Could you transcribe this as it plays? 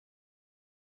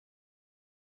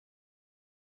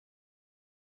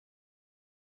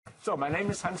So my name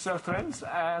is Hans-Jörg Trenz,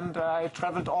 and I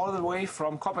traveled all the way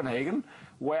from Copenhagen,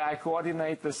 where I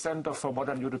coordinate the Center for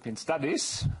Modern European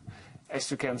Studies. As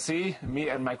you can see, me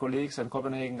and my colleagues in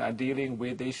Copenhagen are dealing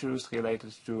with issues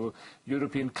related to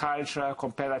European culture,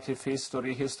 comparative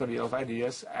history, history of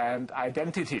ideas, and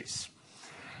identities.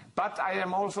 But I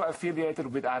am also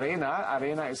affiliated with ARENA.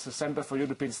 ARENA is the Center for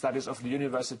European Studies of the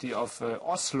University of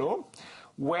Oslo,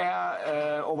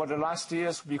 where over the last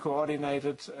years we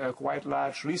coordinated a quite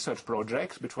large research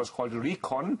project, which was called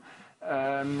RECON.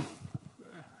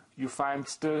 You find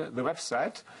still the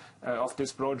website of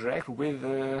this project with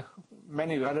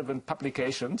many relevant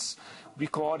publications. We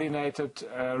coordinated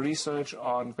research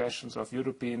on questions of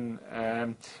European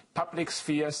public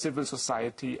sphere, civil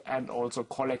society, and also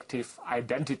collective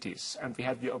identities. And we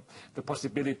had the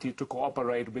possibility to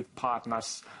cooperate with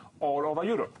partners all over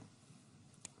Europe.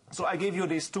 So I gave you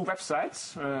these two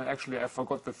websites. Actually, I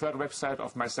forgot the third website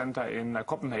of my center in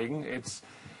Copenhagen. It's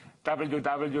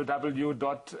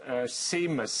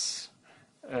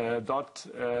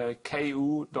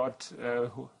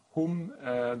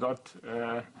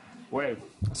www.semes.ku.hum. Well,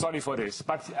 sorry for this,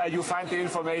 but you find the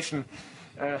information.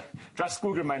 Just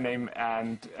Google my name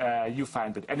and you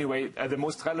find it. Anyway, the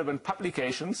most relevant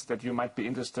publications that you might be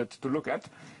interested to look at,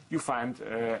 you find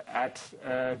at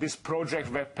this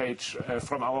project webpage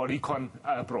from our RECON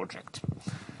project.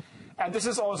 And this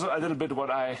is also a little bit what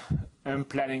I am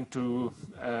planning to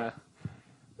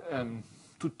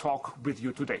talk with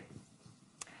you today.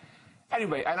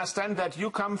 Anyway, I understand that you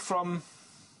come from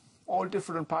all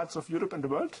different parts of Europe and the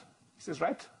world. Is this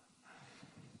right?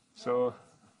 So,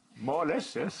 more or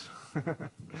less, yes.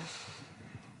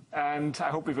 And I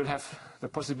hope we will have the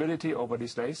possibility over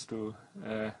these days to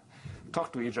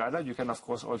talk to each other. You can, of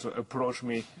course, also approach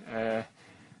me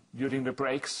during the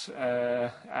breaks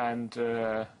and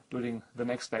during the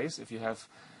next days if you have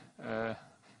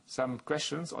some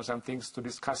questions or some things to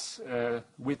discuss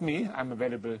with me. I'm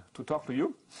available to talk to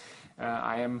you.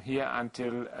 I am here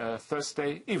until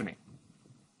Thursday evening.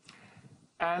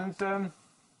 And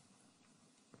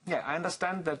yeah, I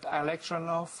understand that I lecture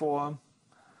now for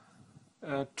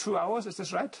 2 hours. Is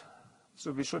this right?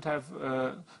 So we should have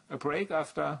a break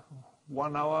after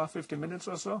 1 hour, 50 minutes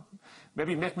or so.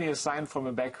 Maybe make me a sign from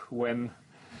the back when,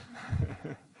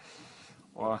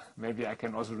 or maybe I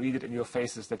can also read it in your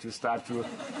faces that you start to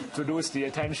lose the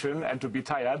attention and to be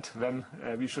tired. Then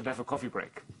we should have a coffee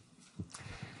break.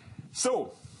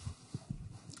 So,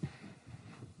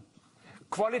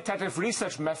 qualitative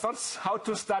research methods, how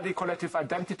to study collective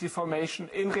identity formation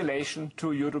in relation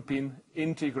to European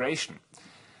integration.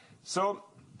 So,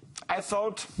 I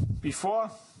thought before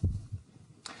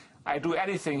I do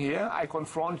anything here, I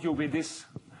confront you with this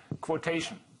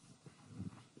quotation,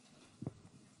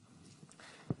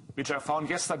 which I found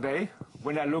yesterday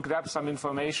when I looked up some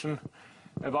information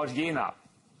about Jena.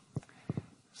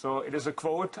 So it is a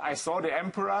quote: "I saw the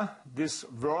emperor, this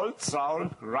world soul,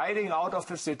 riding out of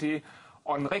the city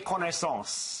on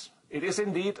reconnaissance. It is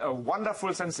indeed a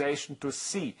wonderful sensation to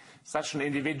see such an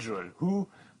individual who,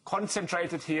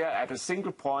 concentrated here at a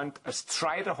single point,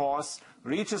 astride a horse,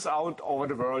 reaches out over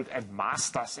the world and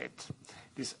masters it.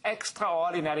 This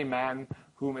extraordinary man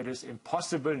whom it is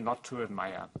impossible not to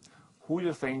admire." Who do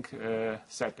you think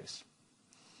said this?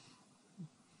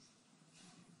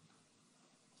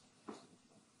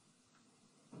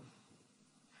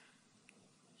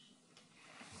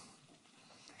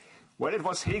 Well, it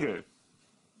was Hegel.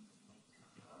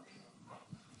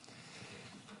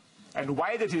 And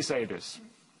why did he say this?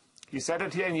 He said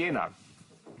it here in Jena.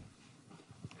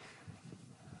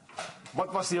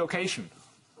 What was the occasion?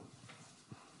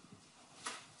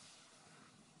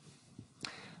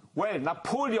 Well,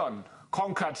 Napoleon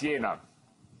conquered Jena.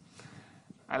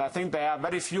 And I think there are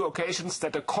very few occasions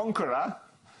that a conqueror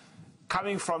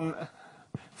coming from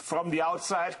the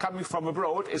outside, coming from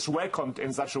abroad, is welcomed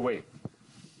in such a way.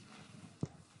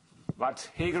 But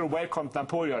Hegel welcomed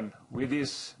Napoleon with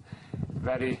these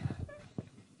very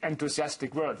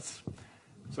enthusiastic words.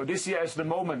 So this here is the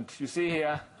moment. You see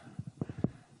here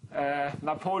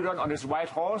Napoleon on his white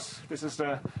horse. This is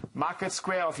the market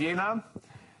square of Jena.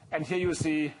 And here you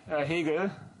see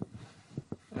Hegel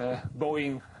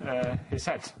bowing his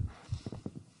head.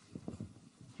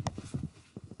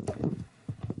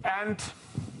 And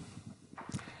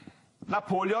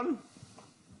Napoleon,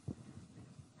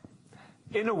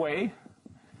 in a way,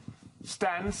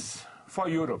 stands for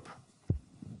Europe.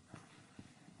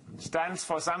 Stands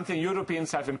for something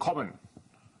Europeans have in common.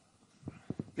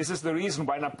 This is the reason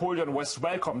why Napoleon was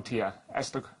welcomed here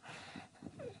as the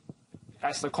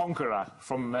conqueror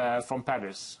from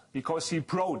Paris, because he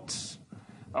brought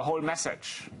a whole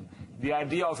message. the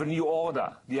idea of a new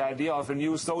order, the idea of a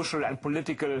new social and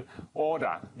political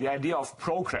order, the idea of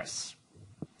progress.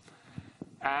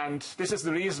 And this is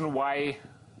the reason why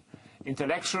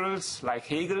intellectuals like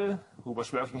Hegel, who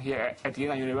was working here at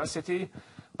Jena University,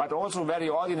 but also very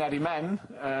ordinary men,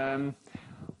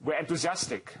 were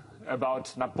enthusiastic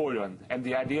about Napoleon and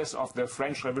the ideas of the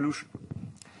French Revolution.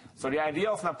 So the idea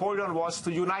of Napoleon was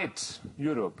to unite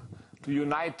Europe, to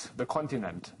unite the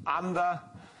continent under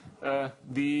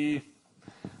the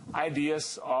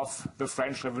ideas of the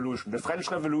French Revolution. The French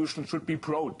Revolution should be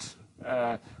brought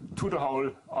to the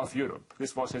whole of Europe.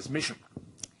 This was his mission.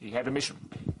 He had a mission.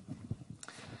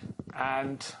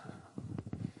 And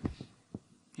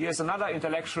here's another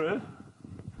intellectual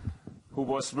who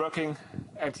was working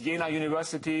at Jena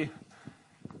University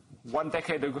one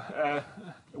decade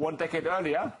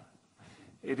earlier.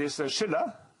 It is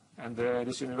Schiller, and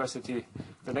this university,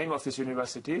 the name of this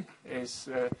university is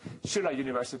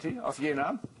Schiller-University of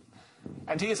Jena.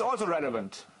 And he is also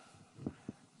relevant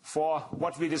for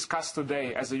what we discuss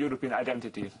today as a European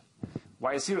identity.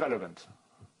 Why is he relevant?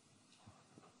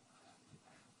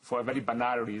 For a very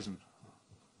banal reason.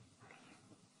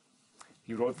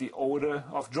 He wrote the Ode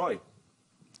of Joy,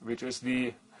 which is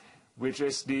the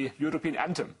European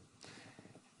anthem,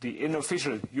 the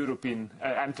unofficial European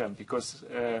anthem, because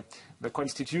the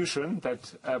constitution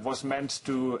that was meant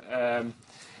to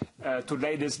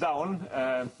lay this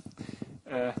down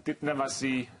did never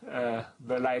see the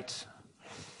light.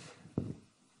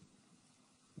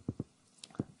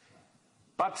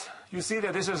 But you see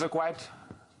that this is a quite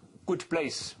good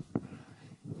place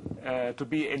to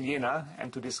be in Jena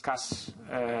and to discuss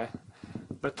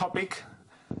the topic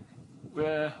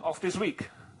of this week.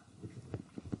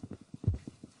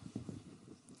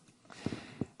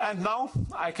 And now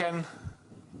I can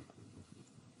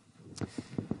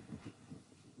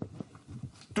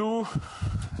do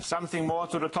something more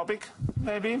to the topic,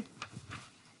 maybe,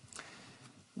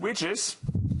 which is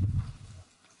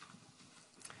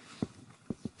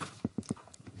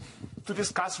to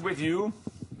discuss with you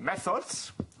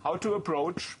methods how to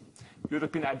approach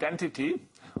European identity,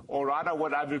 or rather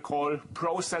what I will call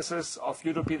processes of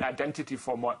European identity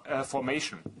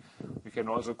formation. We can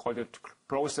also call it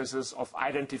processes of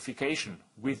identification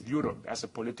with Europe as a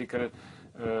political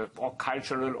or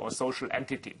cultural or social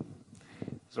entity.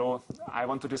 So I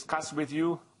want to discuss with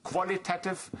you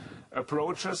qualitative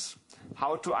approaches,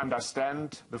 how to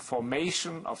understand the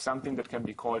formation of something that can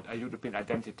be called a European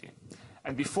identity.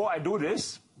 And before I do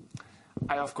this,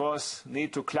 I, of course,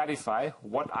 need to clarify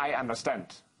what I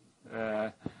understand,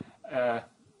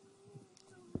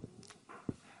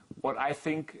 what I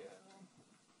think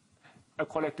a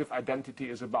collective identity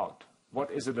is about. What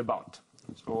is it about?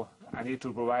 So I need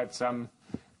to provide some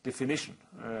definition,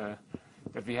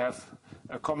 that we have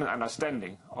a common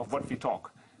understanding of what we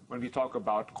talk when we talk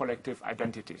about collective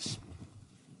identities.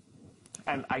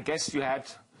 And I guess you had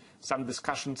some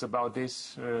discussions about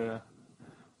this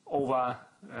over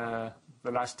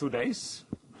the last 2 days.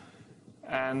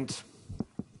 And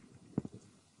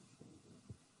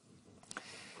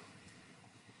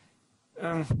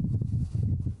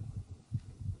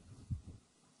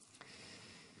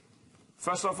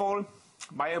first of all,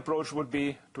 my approach would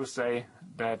be to say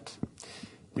that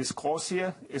this course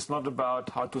here is not about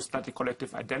how to study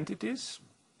collective identities,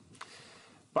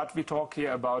 but we talk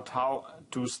here about how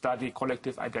to study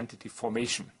collective identity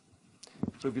formation.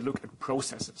 So we look at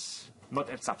processes, not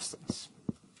at substance.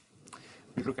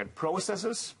 We look at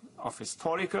processes of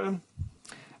historical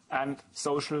and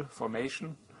social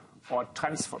formation or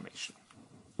transformation.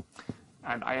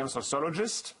 And I am a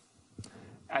sociologist,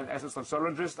 and as a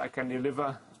sociologist I can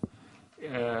deliver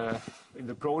in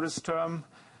the broadest term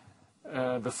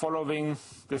the following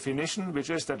definition, which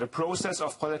is that the process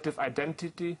of collective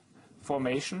identity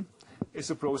formation is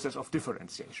a process of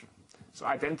differentiation. So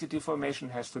identity formation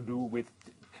has to do with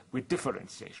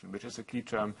differentiation, which is a key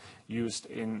term used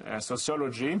in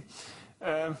sociology,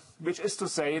 which is to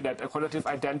say that a collective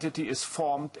identity is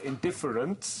formed in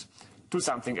difference to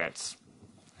something else.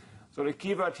 So the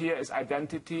key word here is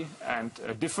identity and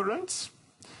difference.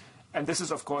 And this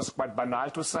is, of course, quite banal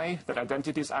to say that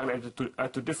identities are related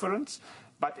to difference,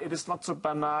 but it is not so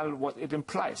banal what it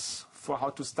implies for how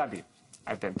to study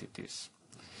identities.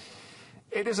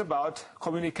 It is about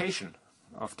communication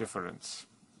of difference.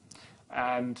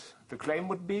 And the claim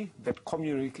would be that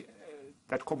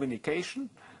communication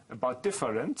about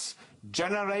difference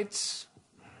generates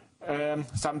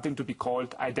something to be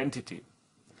called identity.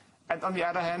 And on the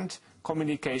other hand,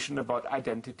 communication about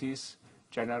identities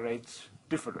generates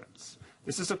difference.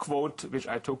 This is a quote which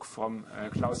I took from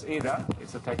Klaus Eder.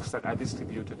 It's a text that I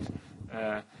distributed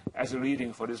as a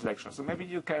reading for this lecture. So maybe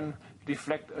you can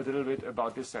reflect a little bit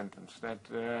about this sentence,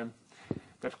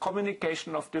 that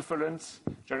communication of difference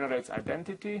generates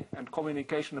identity, and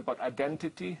communication about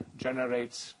identity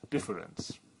generates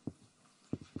difference.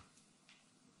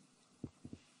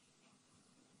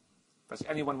 Does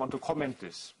anyone want to comment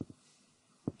this?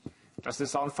 Does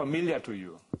this sound familiar to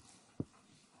you?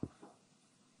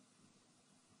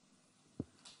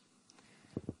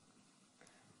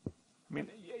 I mean,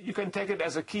 you can take it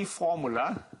as a key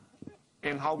formula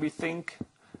in how we think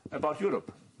about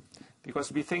Europe,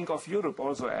 because we think of Europe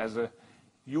also as a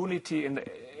unity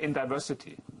in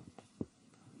diversity,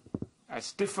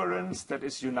 as difference that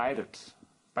is united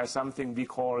by something we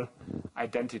call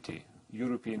identity,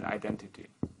 European identity.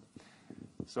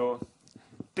 So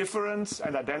difference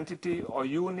and identity, or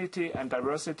unity and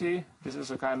diversity, this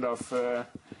is a kind of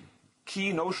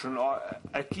key notion or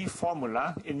a key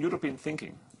formula in European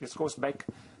thinking. This goes back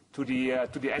to the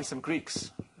ancient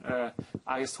Greeks,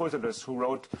 Aristotle, who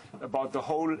wrote about the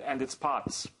whole and its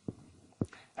parts.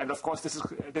 And of course,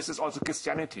 this is also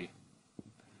Christianity.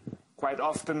 Quite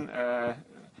often,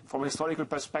 from a historical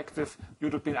perspective,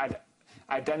 European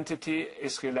identity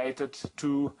is related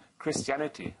to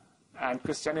Christianity. And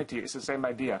Christianity is the same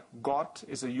idea. God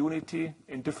is a unity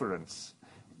in difference.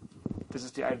 This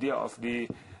is the idea of the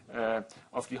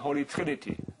Holy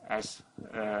Trinity as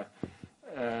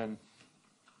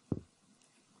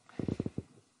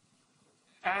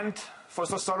and for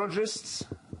sociologists,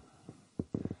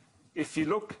 if you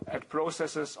look at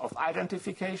processes of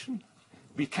identification,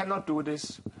 we cannot do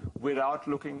this without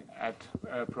looking at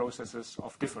processes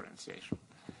of differentiation.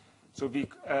 So we,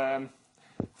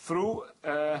 through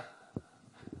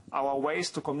our ways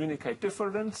to communicate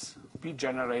difference, we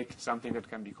generate something that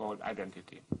can be called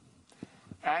identity.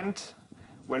 And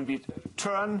when we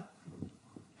turn,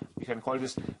 we can call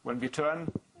this, when we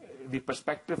turn the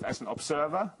perspective as an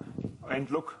observer and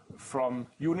look from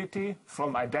unity,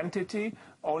 from identity,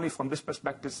 only from this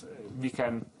perspective we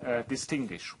can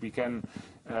distinguish. We can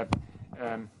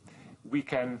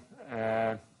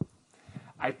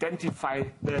identify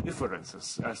the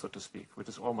differences, so to speak, which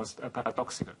is almost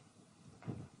paradoxical.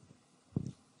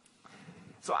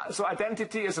 So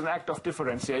identity is an act of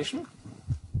differentiation.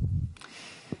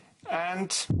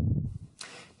 And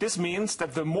this means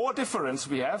that the more difference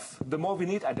we have, the more we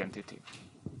need identity.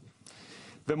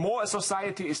 The more a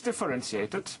society is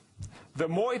differentiated, the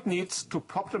more it needs to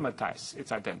problematize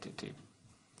its identity.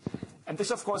 And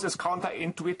this, of course, is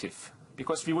counterintuitive,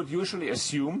 because we would usually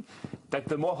assume that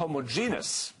the more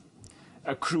homogeneous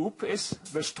a group is,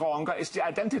 the stronger is the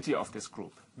identity of this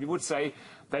group. We would say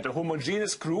that a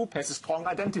homogeneous group has a strong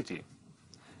identity.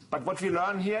 But what we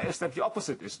learn here is that the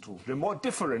opposite is true. The more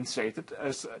differentiated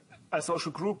a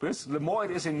social group is, the more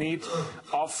it is in need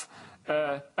of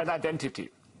an identity.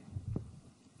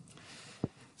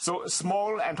 So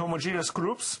small and homogeneous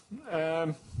groups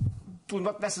do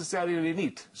not necessarily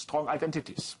need strong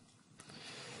identities.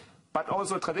 But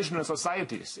also traditional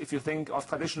societies, if you think of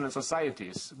traditional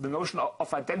societies, the notion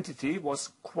of identity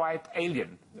was quite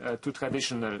alien to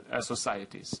traditional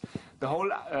societies. The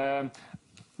whole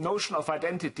notion of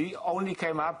identity only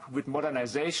came up with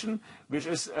modernization, which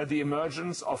is the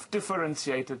emergence of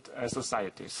differentiated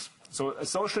societies. So a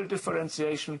social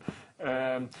differentiation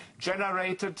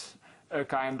generated a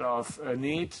kind of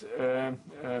need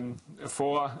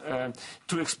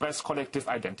to express collective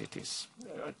identities,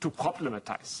 to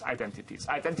problematize identities.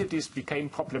 Identities became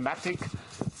problematic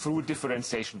through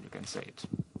differentiation, you can say it.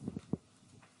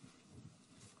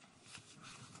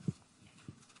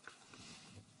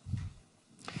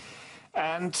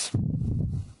 And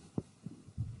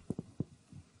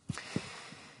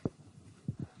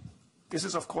this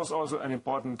is, of course, also an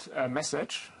important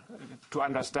message to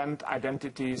understand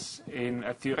identities in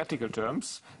theoretical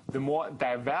terms. The more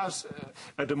diverse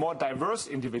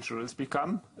individuals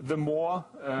become, the more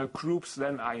groups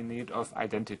then are in need of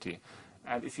identity.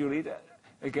 And if you read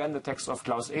again the text of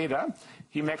Klaus Eder,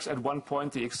 he makes at one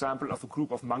point the example of a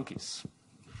group of monkeys.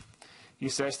 He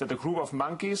says that a group of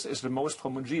monkeys is the most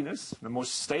homogeneous, the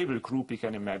most stable group we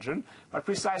can imagine, but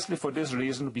precisely for this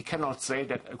reason we cannot say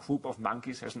that a group of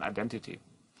monkeys has an identity.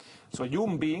 So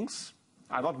human beings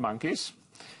are not monkeys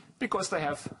because they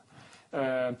have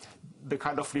the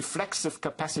kind of reflexive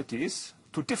capacities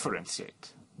to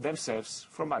differentiate themselves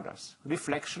from others.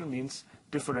 Reflection means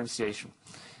differentiation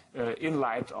in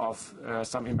light of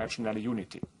some imaginary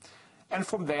unity. And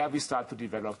from there we start to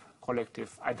develop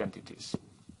collective identities.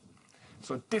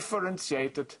 So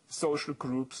differentiated social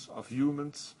groups of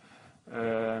humans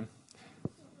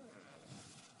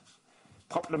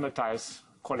problematize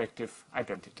collective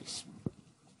identities.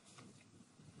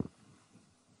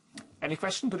 Any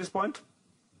question to this point?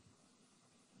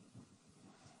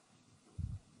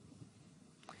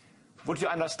 Would you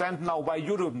understand now why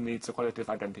Europe needs a collective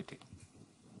identity?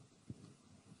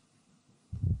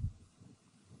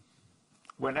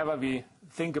 Whenever we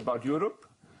think about Europe,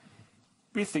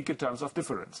 we think in terms of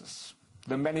differences,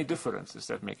 the many differences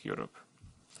that make Europe,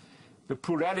 the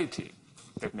plurality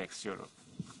that makes Europe.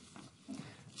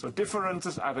 So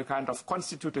differences are the kind of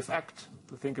constitutive act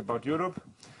to think about Europe.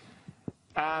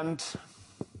 And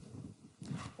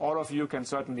all of you can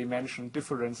certainly mention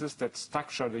differences that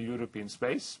structure the European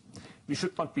space. We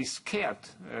should not be scared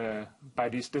by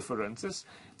these differences.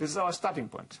 This is our starting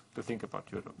point to think about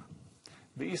Europe.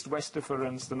 The East-West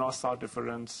difference, the North-South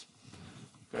difference,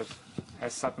 that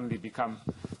has suddenly become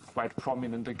quite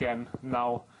prominent again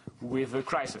now with the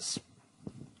crisis.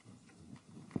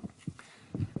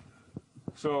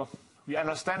 So we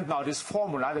understand now this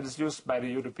formula that is used by the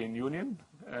European Union,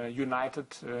 united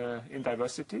in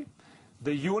diversity.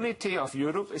 The unity of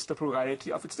Europe is the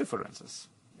plurality of its differences.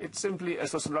 It's simply a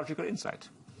sociological insight,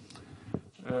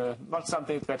 not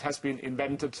something that has been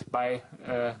invented by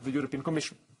the European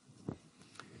Commission.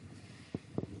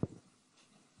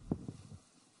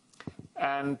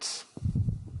 And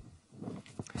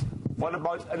what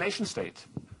about a nation state?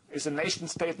 Is a nation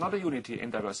state not a unity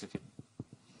in diversity?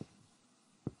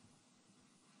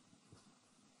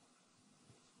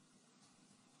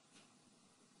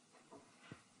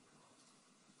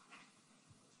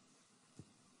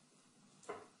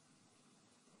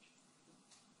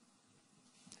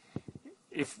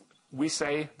 If we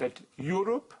say that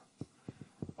Europe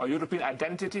or European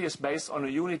identity is based on a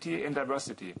unity in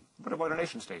diversity, what about a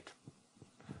nation state?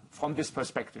 From this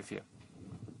perspective here.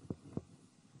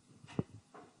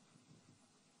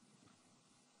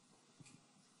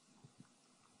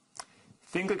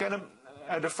 Think again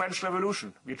at the French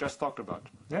Revolution we just talked about.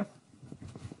 Yeah?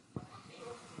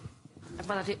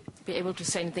 Well, I didn't be able to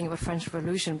say anything about French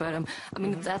Revolution, but I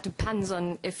mean that depends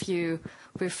on if you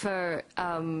refer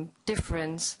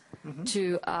difference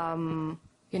to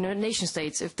nation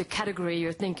states. If the category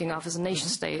you're thinking of is a nation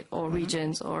state or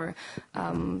regions or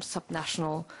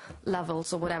subnational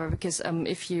levels or whatever, because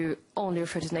if you only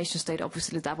refer to nation state,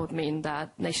 obviously that would mean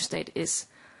that nation state is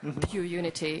pure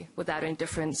unity without any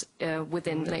difference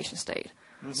within the nation state.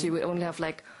 So you would only have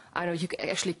like, I don't know, you can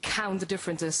actually count the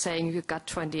differences, saying you've got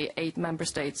 28 member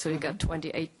states, so you've got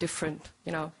 28 different,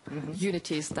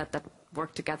 unities that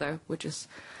work together, which is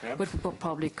would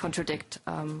probably contradict.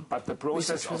 But the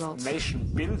process of nation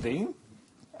building,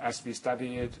 as we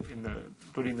study it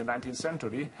during the 19th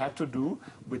century, had to do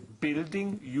with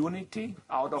building unity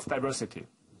out of diversity.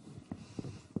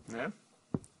 Yeah?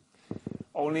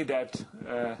 Only that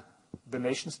the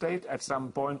nation state at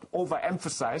some point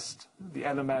overemphasized the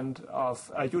element of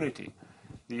unity.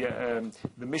 The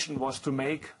mission was to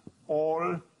make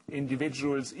all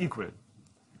individuals equal,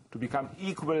 to become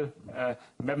equal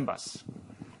members,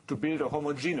 to build a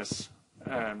homogeneous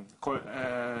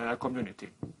community.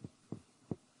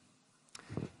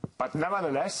 But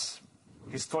nevertheless,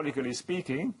 historically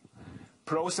speaking,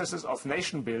 processes of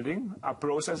nation building are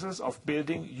processes of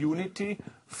building unity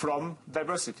from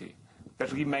diversity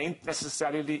that remained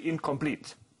necessarily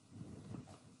incomplete.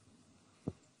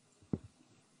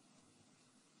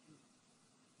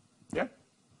 Yeah?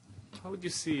 How would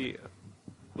you see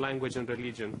language and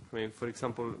religion? I mean, for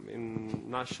example, in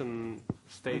nation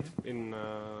state, in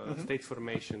state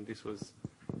formation, this was,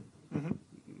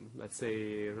 let's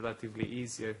say, relatively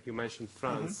easier. You mentioned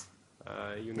France,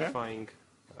 unifying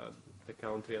the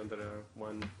country under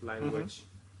one language,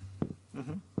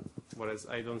 whereas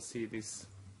I don't see this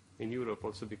in Europe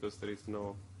also because there is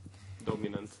no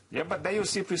dominant. Yeah, but there you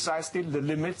see precisely the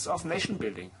limits of nation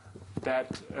building. That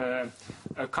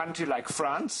a country like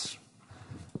France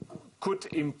could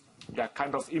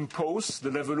kind of impose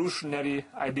the revolutionary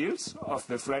ideals of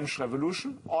the French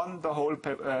Revolution on the whole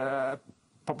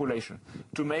population,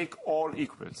 to make all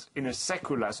equals in a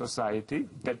secular society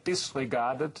that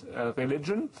disregarded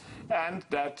religion and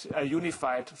that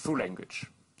unified through language,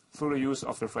 through the use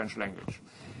of the French language.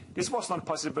 This was not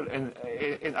possible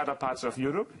in other parts of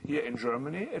Europe. Here in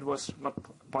Germany, it was not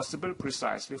possible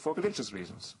precisely for religious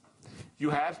reasons. You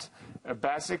had a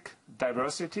basic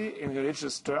diversity in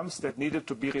religious terms that needed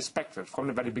to be respected from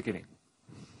the very beginning.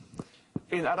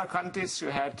 In other countries, you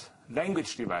had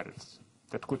language divides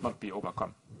that could not be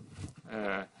overcome.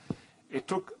 It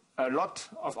took a lot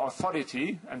of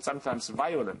authority and sometimes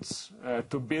violence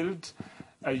to build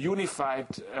a unified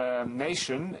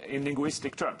nation in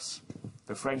linguistic terms.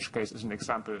 The French case is an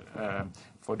example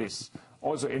for this.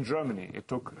 Also in Germany, it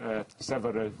took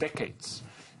several decades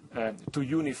to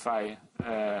unify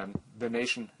the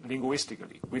nation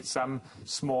linguistically, with some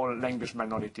small language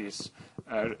minorities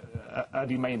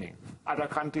remaining. Other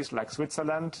countries like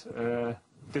Switzerland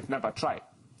did never try.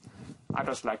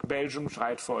 Others like Belgium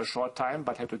tried for a short time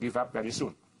but had to give up very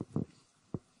soon.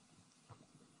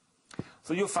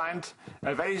 So you find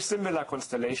a very similar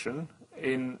constellation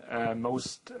in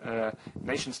most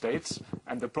nation states,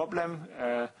 and the problem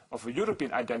of a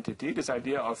European identity, this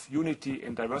idea of unity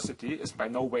in diversity, is by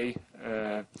no way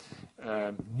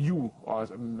new or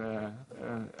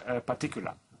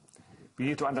particular. We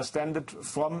need to understand it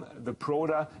from the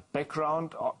broader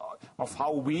background of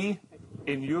how we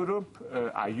in Europe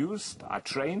are used, are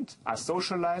trained, are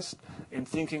socialized in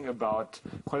thinking about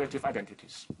collective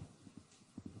identities.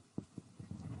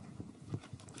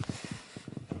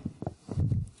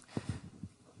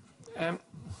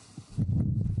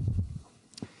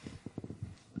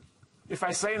 If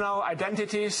I say now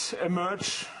identities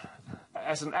emerge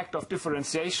as an act of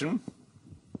differentiation,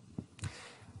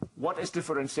 what is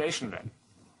differentiation then?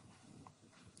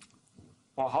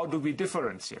 Or how do we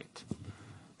differentiate?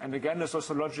 And again, the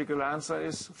sociological answer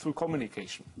is through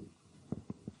communication.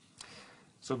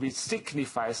 So we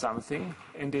signify something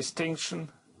in distinction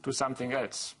to something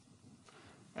else.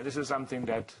 And this is something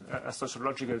that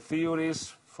sociological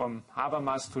theories, from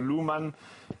Habermas to Luhmann,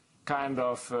 kind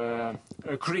of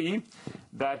agree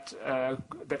that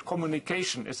that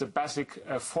communication is a basic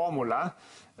formula,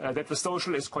 that the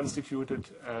social is constituted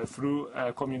through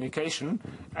communication,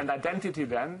 and identity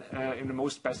then, in the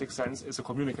most basic sense, is a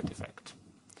communicative act.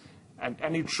 And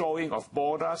any drawing of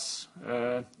borders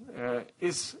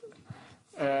is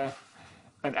an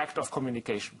act of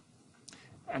communication.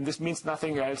 And this means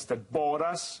nothing else that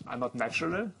borders are not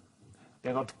natural,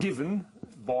 they're not given,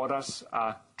 borders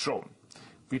are drawn.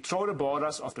 We draw the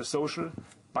borders of the social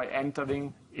by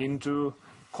entering into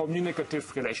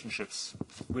communicative relationships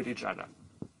with each other.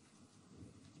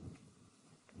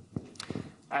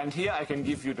 And here I can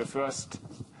give you the first,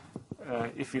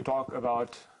 if we talk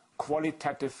about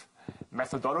qualitative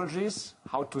methodologies,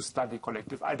 how to study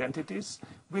collective identities.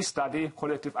 We study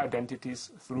collective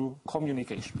identities through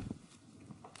communication.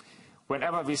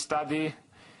 Whenever we study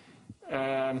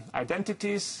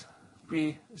identities,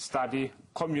 we study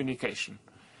communication.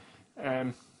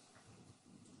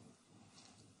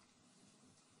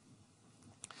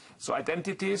 So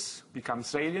identities become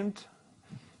salient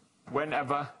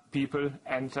whenever people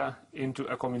enter into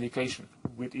a communication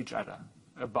with each other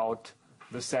about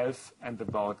the self and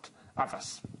about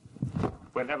others.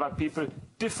 Whenever people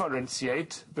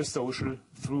differentiate the social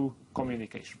through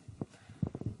communication.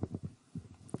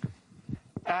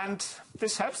 And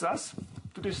this helps us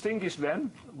to distinguish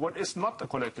then what is not a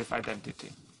collective identity.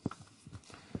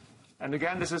 And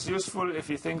again, this is useful if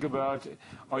you think about,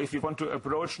 or if you want to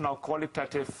approach now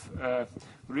qualitative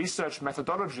research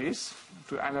methodologies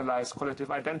to analyze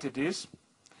collective identities.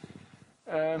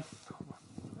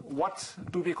 What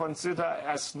do we consider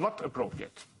as not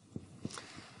appropriate?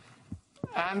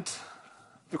 And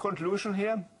the conclusion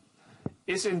here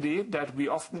is indeed that we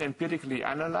often empirically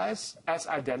analyze as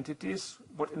identities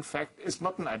what in fact is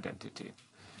not an identity.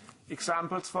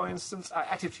 Examples, for instance, are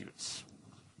attitudes.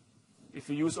 If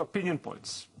we use opinion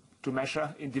polls to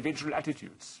measure individual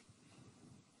attitudes,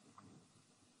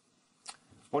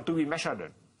 what do we measure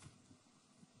then?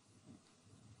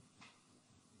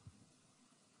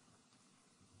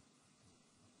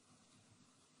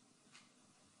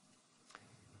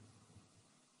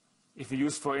 If we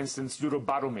use, for instance,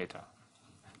 Eurobarometer,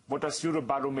 what does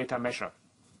Eurobarometer measure?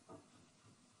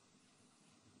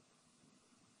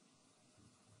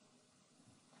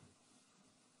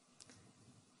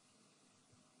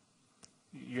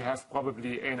 You have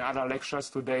probably in other lectures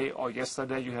today or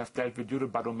yesterday, you have dealt with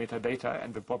Eurobarometer data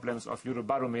and the problems of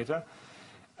Eurobarometer.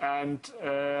 And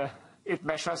it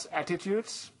measures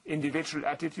attitudes, individual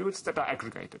attitudes that are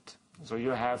aggregated. So you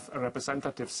have a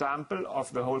representative sample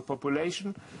of the whole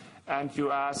population, and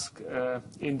you ask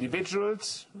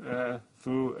individuals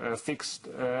through fixed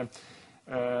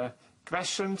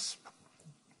questions.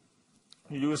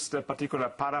 You use the particular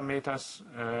parameters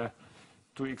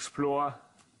to explore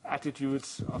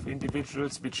attitudes of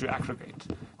individuals which you aggregate.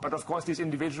 But of course, these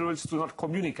individuals do not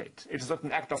communicate. It is not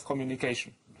an act of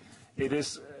communication. It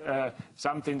is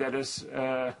something that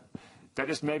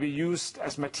is maybe used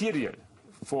as material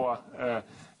for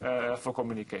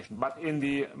communication. But in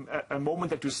the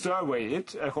moment that you survey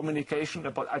it, communication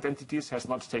about identities has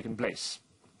not taken place.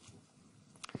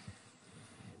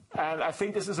 And I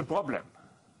think this is a problem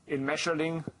in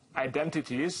measuring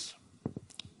identities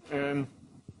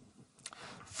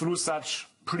through such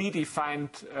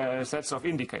predefined sets of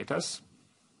indicators,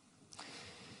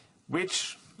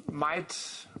 which might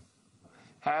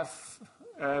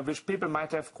which people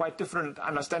might have quite different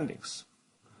understandings.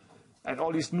 And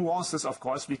all these nuances, of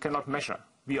course, we cannot measure.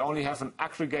 We only have an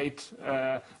aggregate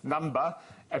number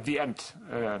at the end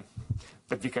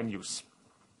that we can use.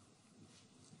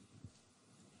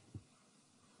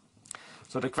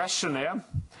 So the questionnaire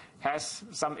has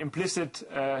some implicit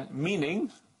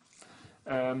meaning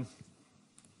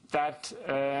that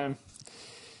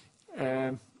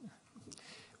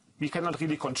we cannot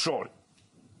really control.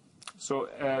 So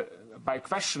by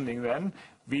questioning then,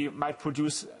 we might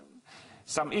produce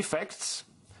some effects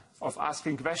of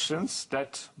asking questions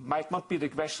that might not be the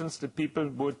questions that people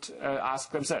would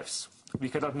ask themselves. We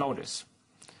cannot know this.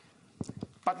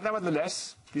 But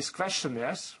nevertheless, these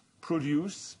questionnaires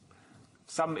produce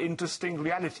some interesting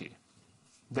reality.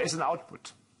 There is an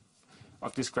output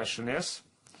of these questionnaires.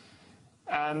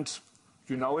 And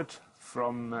you know it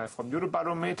from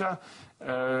Eurobarometer.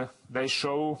 They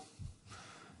show,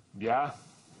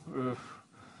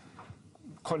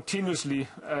 continuously,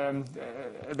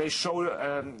 they show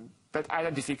that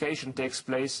identification takes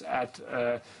place at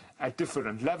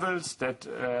different levels, that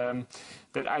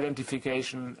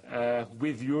identification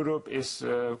with Europe is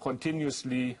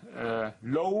continuously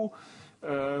low,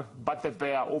 but that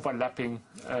there are overlapping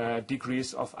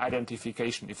degrees of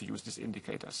identification if you use these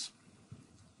indicators.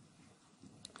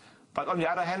 But on the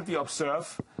other hand, we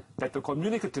observe that the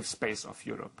communicative space of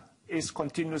Europe is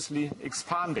continuously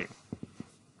expanding.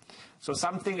 So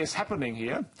something is happening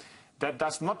here that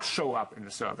does not show up in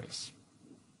the surveys.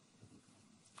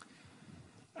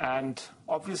 And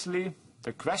obviously,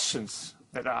 the questions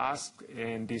that are asked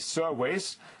in these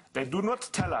surveys, they do not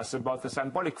tell us about the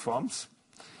symbolic forms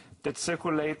that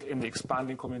circulate in the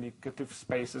expanding communicative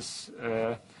spaces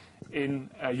in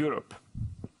Europe.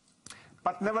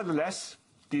 But nevertheless,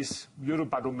 these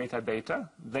Eurobarometer data,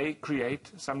 they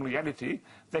create some reality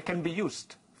that can be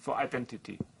used for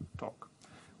identity talk.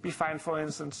 We find, for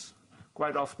instance,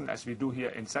 quite often, as we do here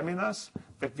in seminars,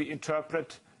 that we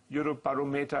interpret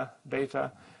Eurobarometer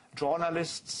data.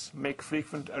 Journalists make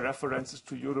frequent references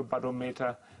to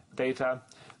Eurobarometer data.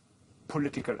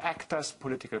 Political actors,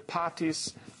 political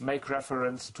parties make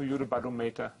reference to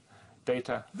Eurobarometer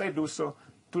data. They do so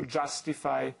to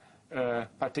justify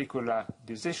particular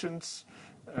decisions,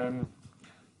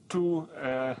 to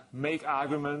make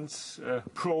arguments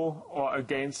pro or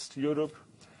against Europe.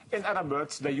 In other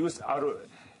words, they use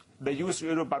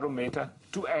Eurobarometer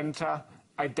to enter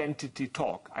identity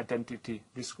talk, identity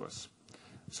discourse.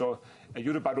 So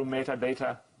Eurobarometer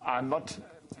data are not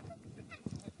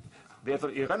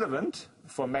therefore irrelevant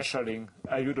for measuring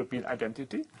European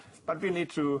identity, but we need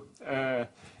to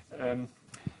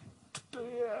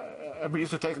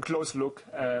take a close look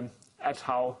at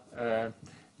how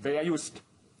they are used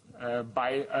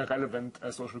by relevant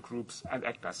social groups and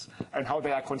actors, and how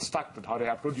they are constructed, how they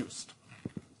are produced.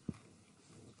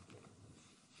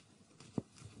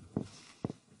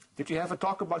 Did you have a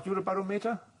talk about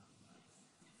Eurobarometer?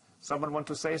 Someone want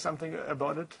to say something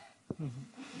about it?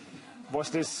 Was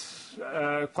this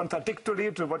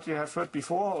contradictory to what you have heard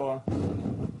before, or?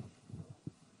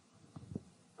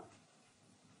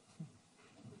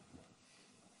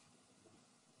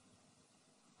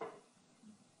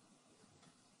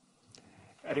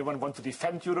 Anyone want to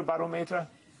defend Eurobarometer?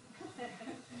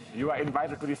 You are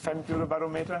invited to defend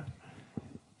Eurobarometer.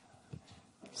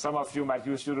 Some of you might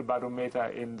use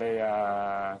Eurobarometer in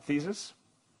their thesis.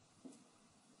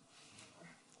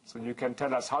 So you can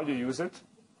tell us how you use it.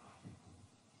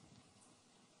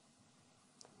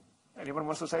 Anyone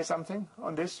wants to say something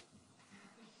on this?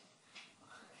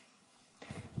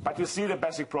 But you see the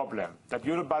basic problem, that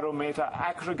Eurobarometer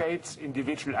aggregates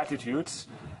individual attitudes,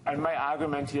 and my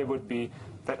argument here would be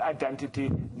that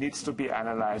identity needs to be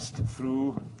analyzed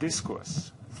through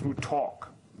discourse, through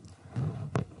talk,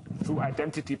 through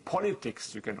identity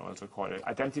politics, you can also call it.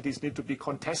 Identities need to be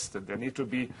contested. There need to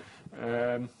be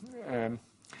the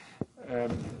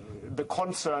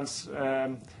concerns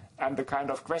and the kind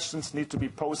of questions need to be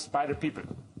posed by the people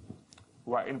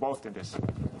who are involved in this.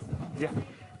 Yeah.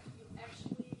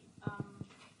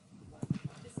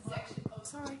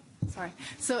 Sorry.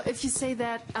 So if you say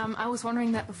that, I was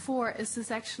wondering that before, is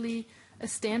this actually a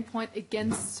standpoint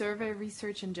against survey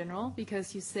research in general?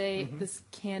 Because you say this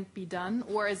can't be done,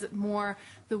 or is it more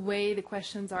the way the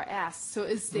questions are asked? So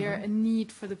is there a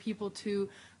need for the people to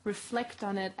reflect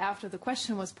on it after the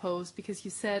question was posed? Because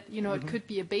you said, you know, it could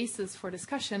be a basis for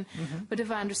discussion, but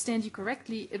if I understand you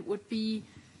correctly, it would be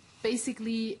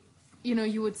basically, you know,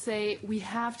 you would say we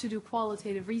have to do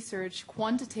qualitative research,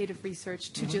 quantitative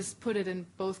research to just put it in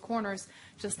both corners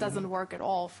just doesn't work at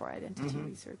all for identity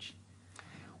research.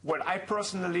 Well, I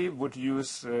personally would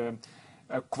use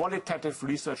qualitative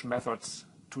research methods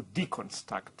to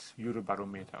deconstruct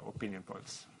Eurobarometer opinion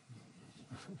polls.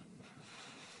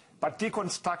 But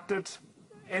deconstructed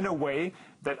in a way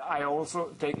that I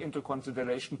also take into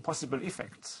consideration possible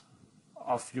effects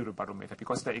of Eurobarometer,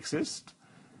 because they exist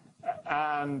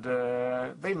and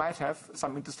they might have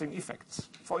some interesting effects.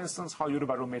 For instance, how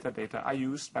Eurobarometer data are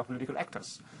used by political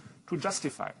actors to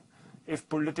justify. If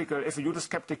a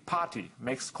Eurosceptic party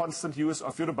makes constant use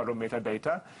of Eurobarometer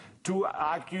data to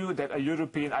argue that a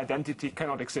European identity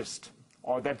cannot exist,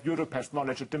 or that Europe has no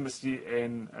legitimacy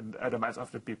in the minds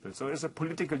of the people. So there's a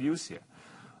political use here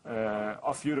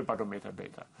of Eurobarometer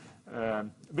data,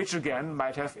 which again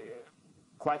might have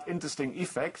quite interesting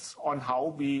effects on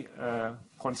how we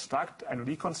construct and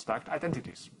reconstruct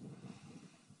identities.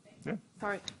 Yeah?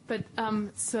 Sorry, but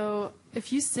so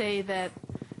if you say that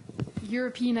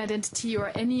European identity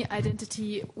or any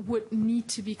identity would need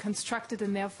to be constructed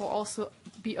and therefore also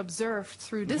be observed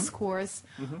through discourse,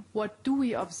 what do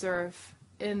we observe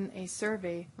in a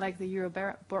survey like the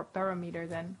Eurobarometer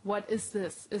then? What is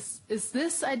this? Is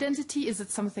this identity? Is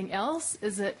it something else?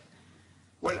 Is it...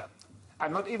 Well,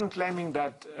 I'm not even claiming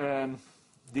that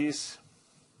these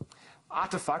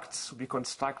artifacts we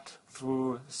construct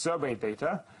through survey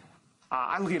data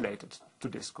are unrelated to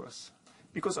discourse.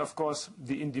 Because, of course,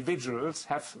 the individuals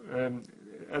have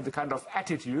the kind of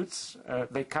attitudes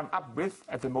they come up with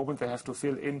at the moment they have to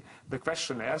fill in the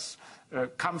questionnaires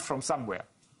come from somewhere.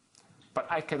 But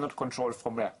I cannot control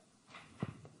from where.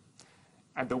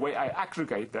 And the way I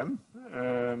aggregate them,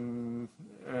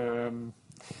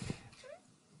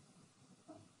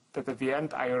 that at the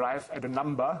end I arrive at a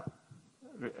number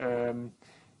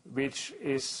which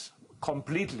is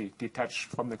completely detached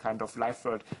from the kind of life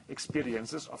world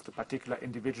experiences of the particular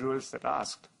individuals that are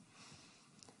asked.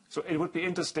 So it would be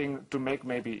interesting to make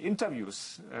maybe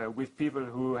interviews with people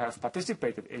who have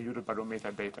participated in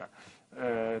Eurobarometer data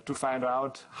to find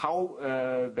out how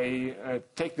they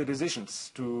take the decisions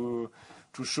to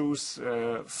choose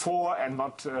 4 and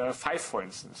not 5, for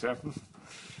instance. Yeah?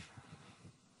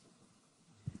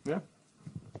 Yeah?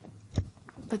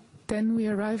 But then we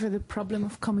arrive at the problem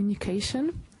of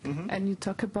communication. And you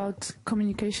talk about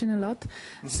communication a lot.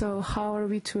 So how are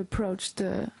we to approach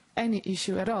any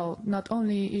issue at all, not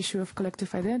only issue of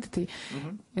collective identity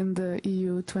in the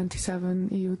EU 27,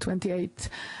 EU 28?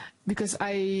 Because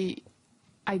I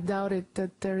doubt it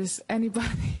that there is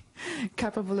anybody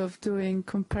capable of doing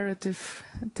comparative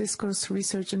discourse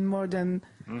research in more than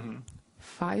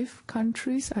 5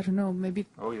 countries. I don't know, maybe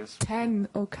 10,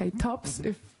 okay, tops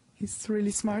if he's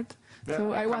really smart. Yeah,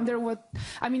 so I wonder what,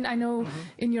 I mean, I know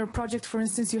in your project, for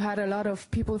instance, you had a lot of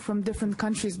people from different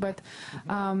countries, but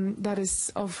that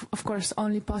is, of course,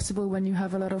 only possible when you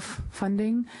have a lot of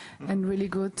funding and really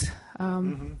good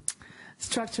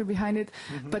structure behind it.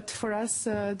 But for us,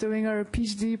 doing our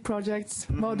PhD projects,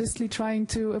 modestly trying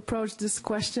to approach this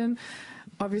question,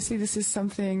 obviously this is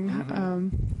something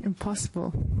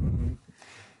impossible.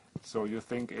 So you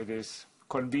think it is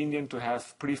convenient to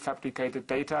have prefabricated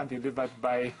data delivered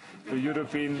by the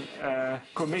European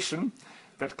Commission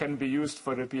that can be used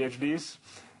for the PhDs.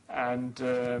 And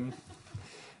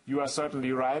you are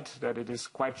certainly right that it is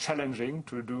quite challenging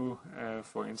to do,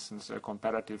 for instance,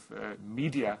 comparative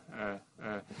media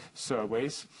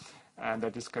surveys, and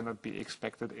that this cannot be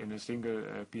expected in a single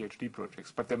PhD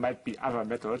project. But there might be other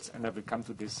methods, and I will come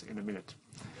to this in a minute.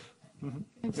 Can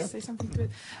I just say something to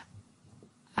it?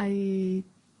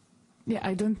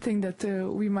 I don't think that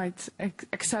we might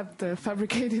accept the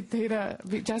fabricated data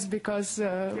just because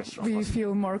we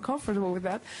feel more comfortable with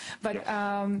that. But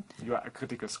you are a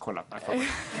critical scholar, I thought.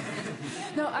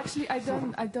 No, actually, I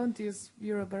don't use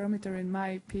Eurobarometer in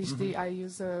my PhD. I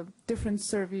use a different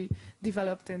survey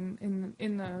developed in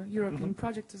a European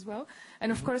project as well.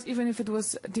 And of course, even if it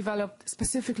was developed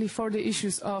specifically for the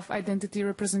issues of identity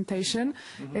representation,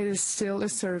 it is still a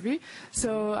survey.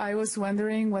 So I was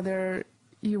wondering whether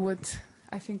you would,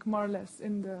 I think more or less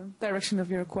in the direction of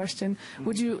your question,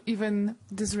 would you even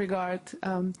disregard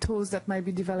tools that might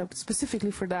be developed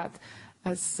specifically for that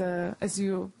as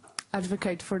you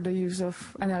advocate for the use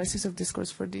of analysis of discourse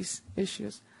for these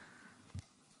issues?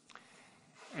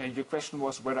 Your question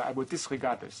was whether I would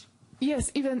disregard this.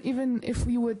 Yes, even if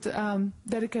we would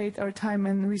dedicate our time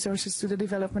and resources to the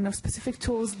development of specific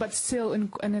tools, but still in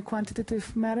a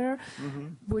quantitative manner,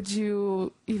 would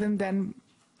you even then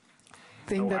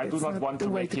think that I do it's not want the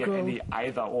to way make to here go. any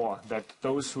either or, that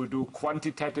those who do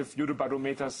quantitative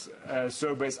Eurobarometer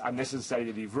surveys are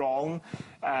necessarily wrong,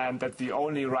 and that the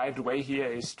only right way here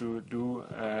is to do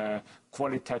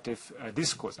qualitative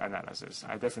discourse analysis.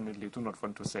 I definitely do not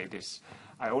want to say this.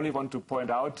 I only want to point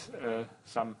out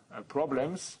some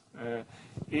problems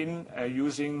in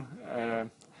using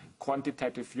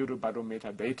quantitative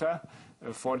Eurobarometer data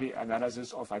for the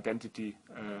analysis of identity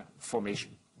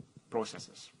formation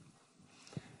processes.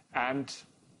 And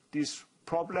these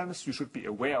problems you should be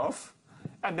aware of,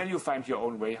 and then you find your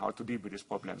own way how to deal with these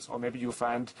problems. Or maybe you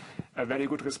find a very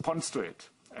good response to it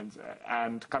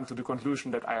and come to the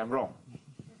conclusion that I am wrong.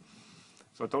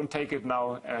 So don't take it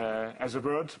now as a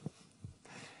word,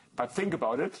 but think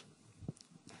about it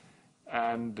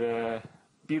and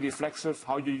be reflexive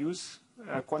how you use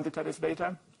quantitative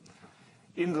data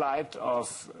in light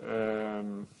of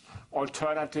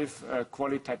alternative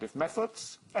qualitative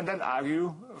methods, and then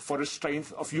argue for the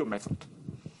strength of your method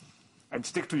and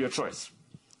stick to your choice.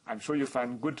 I'm sure you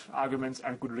find good arguments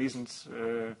and good reasons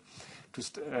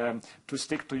to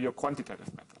stick to your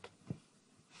quantitative method.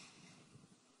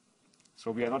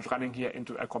 So we are not running here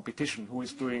into a competition who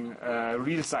is doing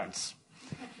real science.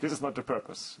 This is not the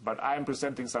purpose. But I am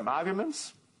presenting some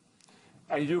arguments,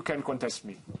 and you can contest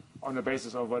me on the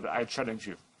basis of what I challenge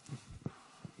you.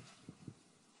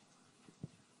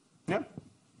 Yeah?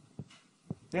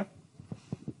 Yeah?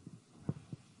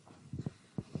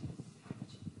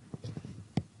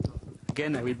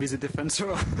 Again, I will be the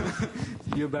defender of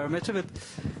Eurobarometer, but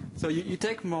so you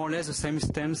take more or less the same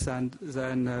stance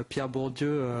than Pierre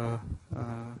Bourdieu,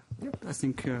 I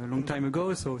think a long time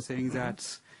ago, so saying that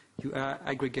you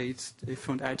aggregate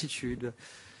different attitude.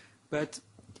 But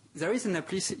there is an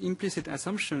implicit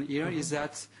assumption here is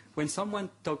that when someone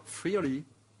talks freely,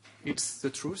 it's the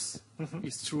truth,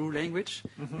 it's true language,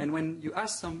 and when you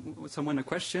ask someone a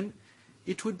question,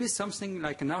 it would be something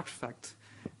like an artifact.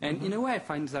 And in a way I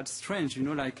find that strange, you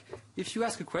know, like if you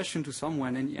ask a question to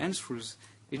someone and he answers,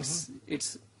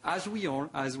 it's as real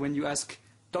as when you ask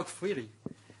talk freely.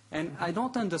 And I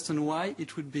don't understand why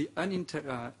it would be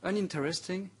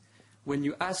uninteresting when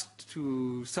you ask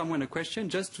to someone a question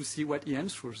just to see what he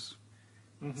answers,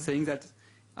 saying that,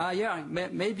 yeah,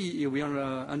 maybe he will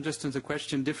understand the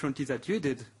question differently than you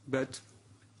did, but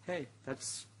hey,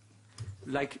 that's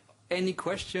like any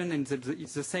question, and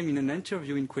it's the same in an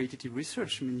interview in qualitative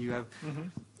research. I mean, you have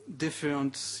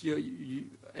different,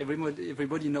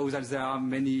 everybody knows that there are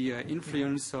many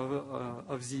influence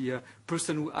of the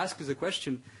person who asks the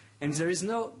question, and there is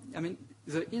no, I mean,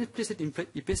 the implicit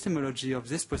epistemology of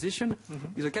this position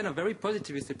is a kind of very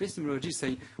positivist epistemology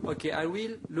saying, okay, I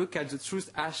will look at the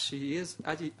truth as she is,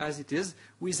 as it is,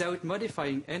 without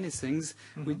modifying anything.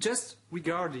 We're just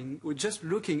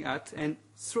looking at and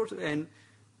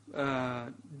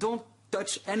don't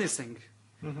touch anything.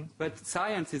 But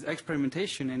science is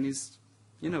experimentation and is,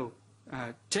 you know,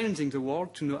 changing the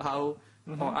world to know how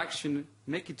our action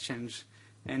make it change.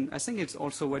 And I think it's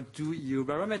also what do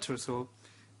Eurobarometer. So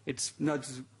it's not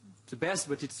the best,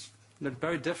 but it's not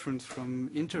very different from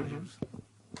interviews.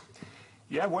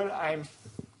 Yeah, well, I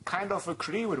kind of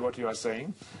agree with what you are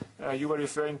saying. You were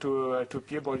referring to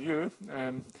Pierre Bourdieu.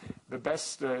 The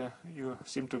best, you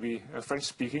seem to be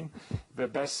French-speaking, the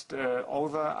best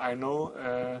author I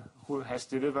know who has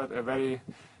delivered a very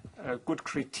good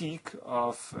critique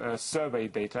of survey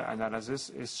data analysis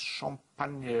is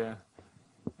Champagne.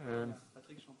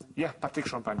 Yeah, Patrick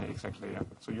Champagne, exactly. Yeah.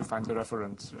 So you find the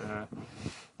reference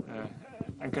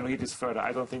and can read this further.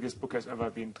 I don't think this book has ever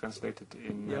been translated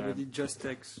in. Yeah, but it just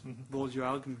takes Bourdieu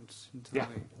arguments. Yeah,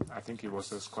 I think he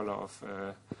was a scholar of.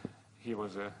 He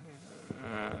was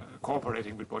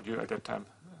cooperating with Bourdieu at that time.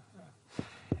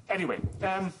 Anyway,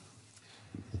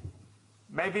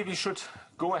 maybe we should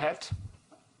go ahead,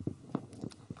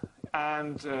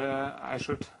 and I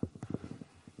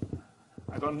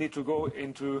don't need to go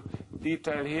into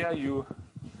detail here. You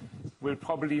will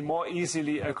probably more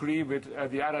easily agree with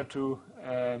the other two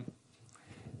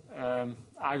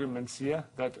arguments here,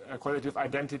 that qualitative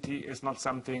identity is not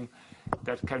something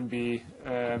that can be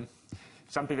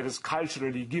something that is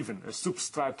culturally given, a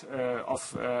substrate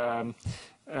of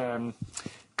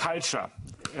culture.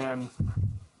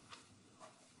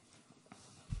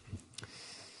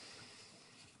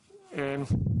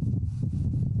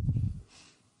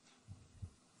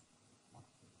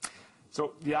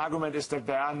 So the argument is that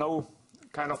there are no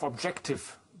kind of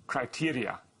objective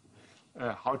criteria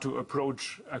how to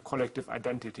approach a collective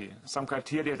identity. Some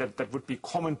criteria that would be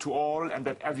common to all and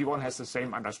that everyone has the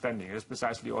same understanding. It's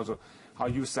precisely also how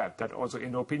you said, that also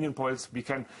in opinion polls we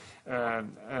can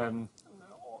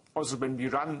also when we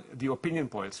run the opinion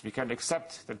polls, we can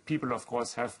accept that people, of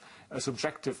course, have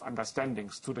subjective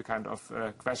understandings to the kind of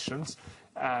questions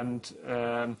and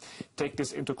take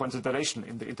this into consideration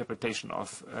in the interpretation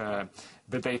of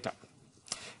the data.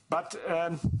 But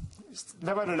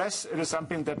nevertheless, it is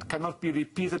something that cannot be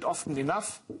repeated often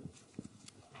enough,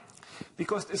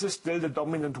 because this is still the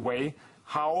dominant way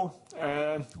how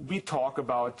we talk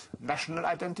about national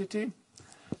identity,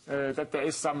 that there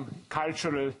is some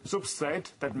cultural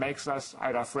substrate that makes us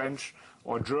either French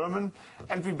or German,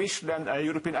 and we wish then a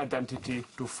European identity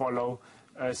to follow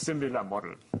a similar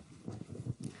model.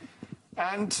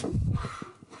 And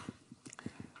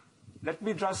let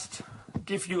me just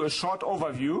give you a short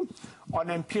overview on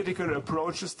empirical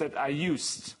approaches that are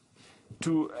used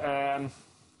to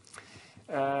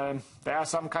there are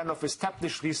some kind of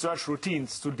established research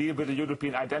routines to deal with the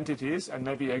European identities, and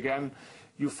maybe again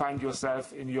you find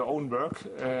yourself in your own work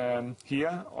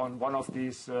here on one of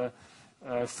these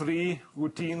 3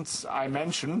 routines I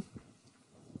mentioned.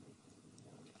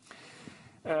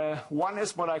 One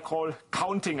is what I call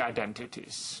counting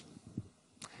identities.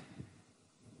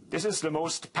 This is the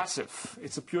most passive.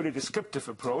 It's a purely descriptive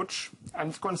approach,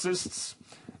 and it consists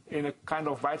in a kind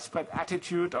of widespread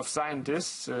attitude of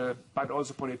scientists, but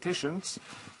also politicians,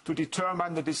 to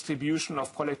determine the distribution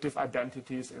of collective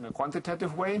identities in a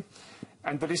quantitative way.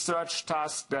 And the research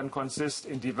task then consists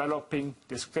in developing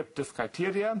descriptive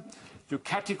criteria. You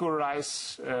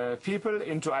categorize people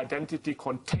into identity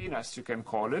containers, you can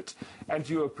call it, and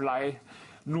you apply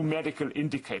numerical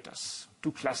indicators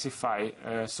to classify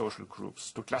social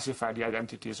groups, to classify the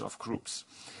identities of groups.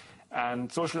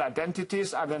 And social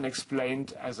identities are then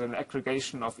explained as an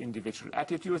aggregation of individual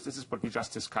attitudes. This is what we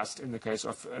just discussed in the case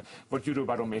of what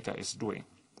Eurobarometer is doing.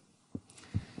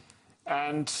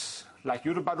 And like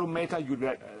Eurobarometer, you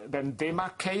then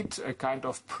demarcate a kind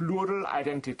of plural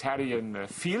identitarian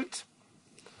field.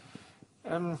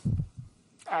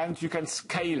 And you can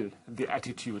scale the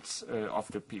attitudes of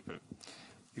the people.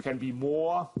 You can be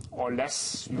more or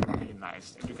less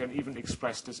Europeanized, and you can even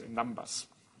express this in numbers.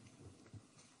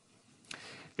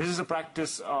 This is a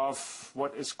practice of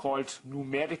what is called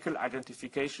numerical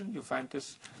identification. You find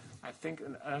this, I think,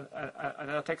 in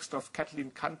another text of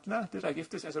Kathleen Kantner. Did I give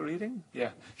this as a reading? Yeah,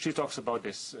 she talks about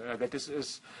this, that this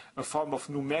is a form of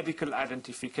numerical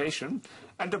identification.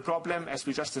 And the problem, as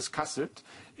we just discussed it,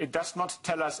 it does not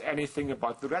tell us anything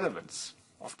about the relevance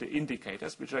of the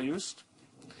indicators which are used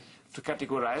to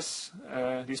categorize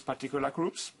these particular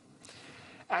groups.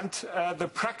 And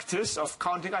the practice of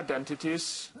counting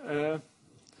identities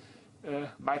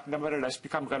might nevertheless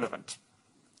become relevant.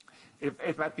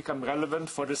 It might become relevant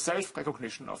for the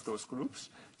self-recognition of those groups.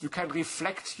 You can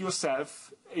reflect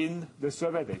yourself in the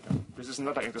survey data. This is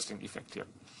another interesting effect here.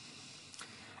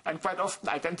 And quite often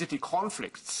identity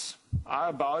conflicts are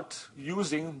about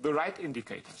using the right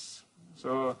indicators.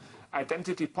 So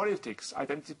identity politics,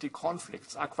 identity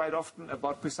conflicts are quite often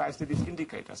about precisely these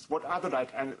indicators. What are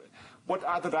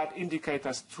the right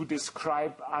indicators to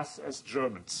describe us as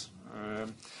Germans?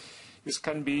 This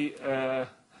can be a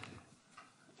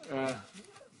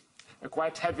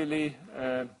quite heavily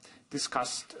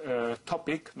discussed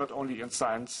topic, not only in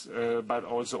science, but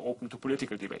also open to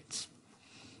political debates.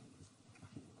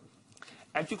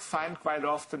 And you find quite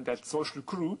often that social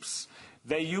groups,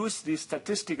 they use these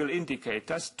statistical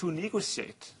indicators to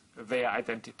negotiate their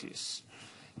identities,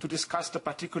 to discuss the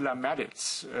particular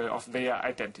merits of their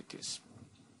identities.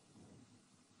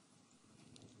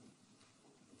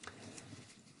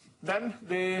 Then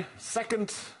the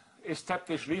second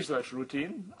established research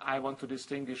routine I want to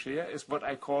distinguish here is what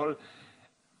I call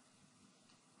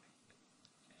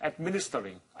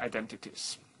administering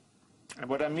identities. And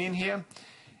what I mean here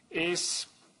is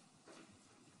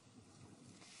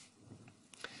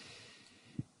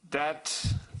that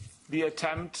the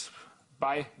attempt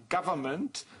by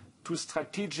government to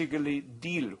strategically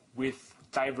deal with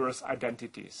diverse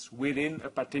identities within a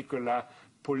particular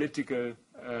political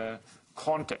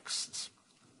context,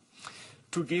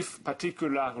 to give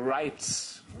particular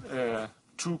rights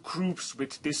to groups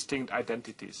with distinct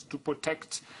identities, to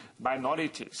protect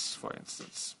minorities, for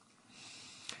instance.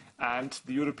 And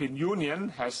the European Union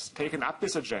has taken up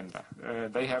this agenda.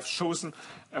 They have chosen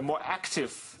a more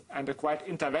active and a quite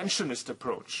interventionist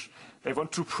approach. They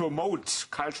want to promote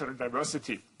cultural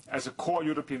diversity as a core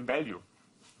European value.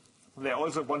 They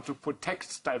also want to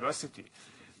protect diversity.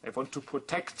 They want to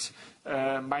protect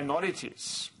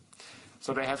minorities.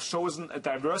 So they have chosen a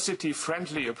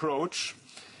diversity-friendly approach.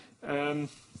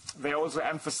 They also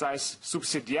emphasize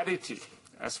subsidiarity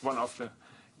as one of the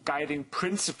guiding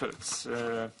principles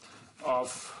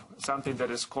of something that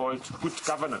is called good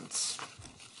governance.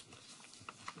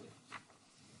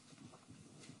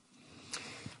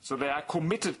 So they are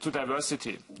committed to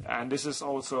diversity, and this is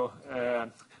also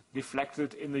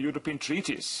reflected in the European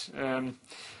treaties.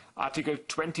 Article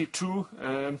 22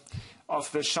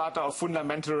 of the Charter of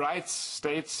Fundamental Rights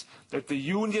states that the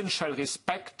Union shall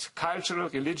respect cultural,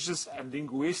 religious and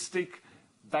linguistic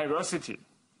diversity.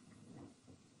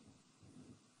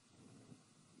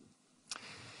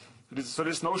 So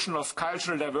this notion of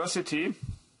cultural diversity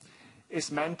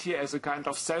is meant here as a kind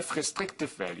of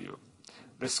self-restrictive value.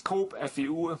 The scope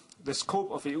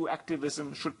of EU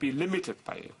activism should be limited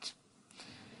by it.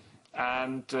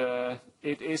 And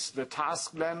it is the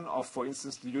task then of, for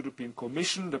instance, the European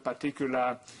Commission, the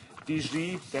particular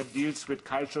DG that deals with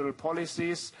cultural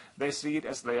policies. They see it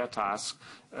as their task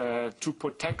to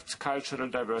protect cultural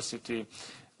diversity,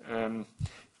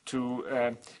 to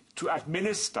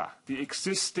administer the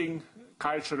existing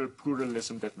cultural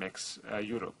pluralism that makes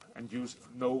Europe, and you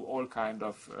know all kind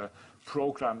of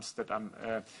programs that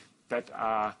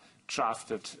are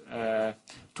drafted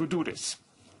to do this.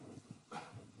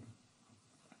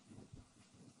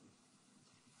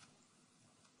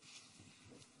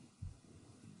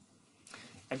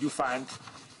 And you find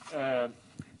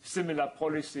similar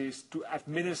policies to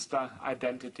administer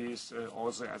identities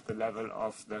also at the level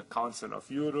of the Council of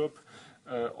Europe,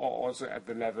 or also at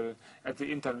the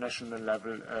international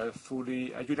level through the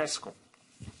UNESCO.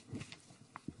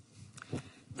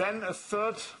 Then a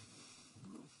third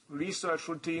research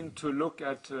routine to look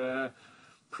at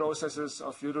processes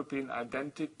of European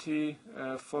identity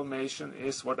formation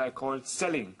is what I call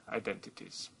selling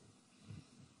identities.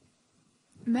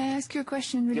 May I ask you a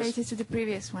question related Yes. to the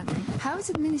previous one? How is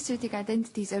administrative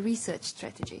identities a research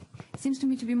strategy? It seems to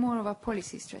me to be more of a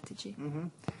policy strategy. Mm-hmm.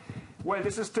 Well,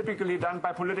 this is typically done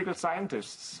by political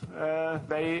scientists.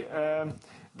 They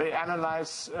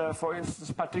analyze, for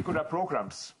instance, particular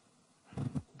programs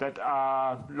that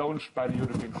are launched by the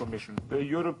European Commission. The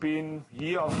European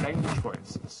Year of Language, for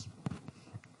instance.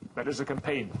 That is a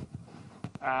campaign.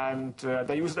 And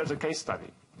they use it as a case study.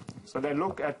 So they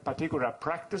look at particular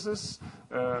practices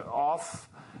of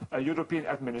a European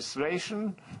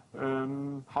administration,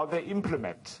 how they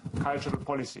implement cultural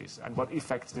policies, and what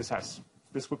effects this has.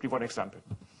 This would be one example.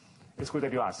 It's good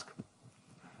that you ask.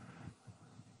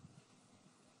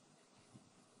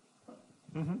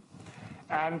 Mm-hmm.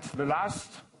 And the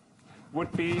last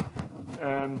would be,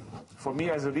 for me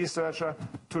as a researcher,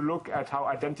 to look at how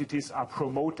identities are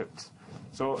promoted.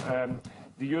 So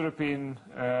the European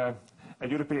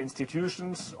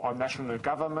institutions or national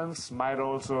governments might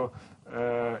also,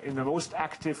 in the most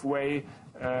active way,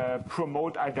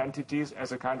 promote identities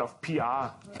as a kind of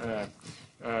PR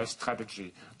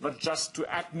strategy, not just to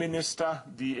administer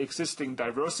the existing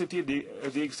diversity,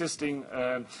 the existing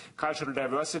cultural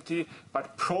diversity,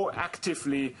 but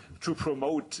proactively to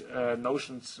promote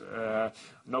notions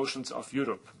of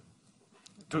Europe,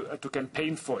 to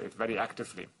campaign for it very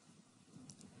actively.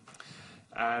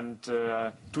 And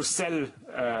to sell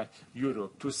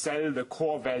Europe, to sell the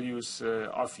core values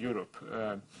of Europe.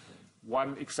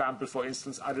 One example, for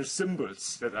instance, are the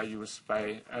symbols that are used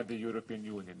by the European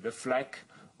Union, the flag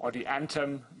or the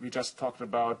anthem we just talked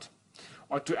about,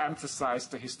 or to emphasize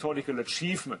the historical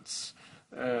achievements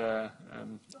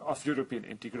of European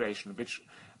integration, which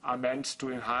are meant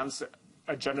to enhance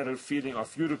a general feeling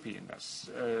of Europeanness,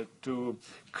 to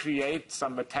create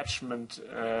some attachment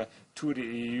to the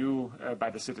EU by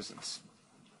the citizens.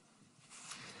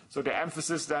 So the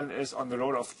emphasis then is on the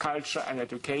role of culture and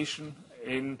education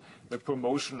in the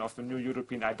promotion of the new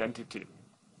European identity.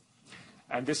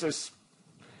 And this is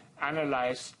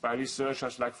analyzed by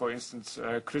researchers like, for instance,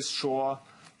 Chris Shore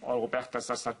or Roberta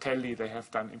Sassatelli. They have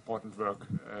done important work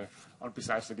on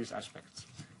precisely these aspects.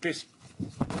 Please.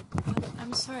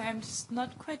 I'm sorry, I'm just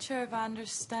not quite sure if I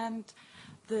understand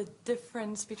the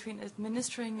difference between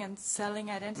administering and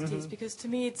selling identities, because to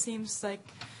me it seems like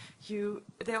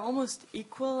they're almost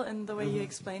equal in the way you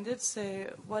explained it. So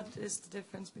what is the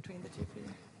difference between the two for you?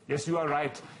 Yes, you are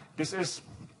right. This is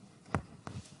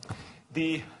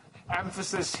the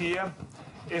emphasis here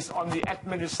is on the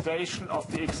administration of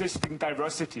the existing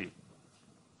diversity.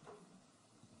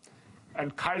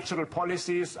 And cultural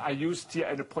policies are used here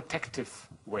in a protective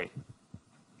way.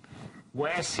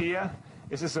 Whereas here,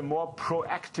 this is a more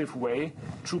proactive way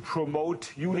to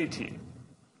promote unity.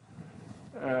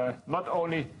 Not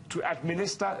only to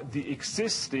administer the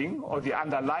existing or the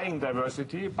underlying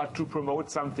diversity, but to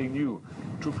promote something new,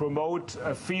 to promote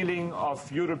a feeling of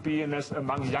Europeanness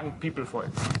among young people, for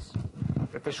instance,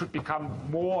 that they should become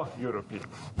more European.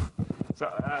 So,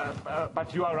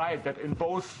 but you are right that in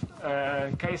both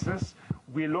cases,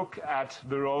 we look at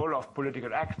the role of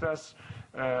political actors,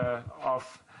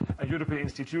 of European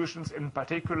institutions in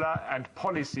particular, and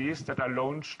policies that are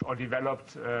launched or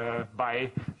developed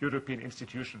by European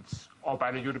institutions or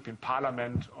by the European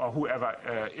Parliament or whoever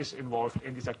is involved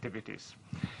in these activities.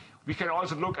 We can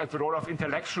also look at the role of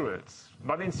intellectuals,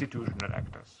 non-institutional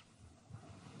actors.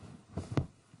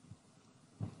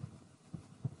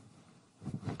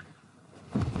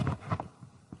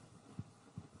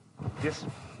 Yes?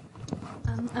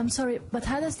 I'm sorry, but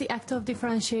how does the act of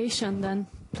differentiation then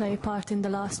play a part in the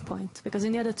last point? Because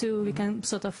in the other two we can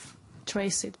sort of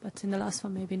trace it, but in the last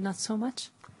one maybe not so much.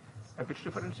 Which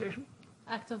differentiation?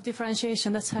 Act of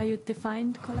differentiation, that's how you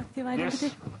defined collective identity?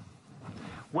 Yes.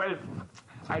 Well,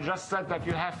 I just said that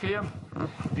you have here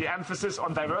the emphasis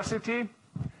on diversity,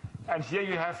 and here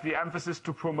you have the emphasis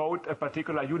to promote a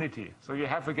particular unity. So you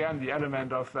have again the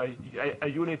element of a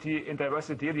unity in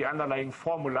diversity, the underlying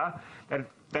formula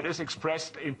that is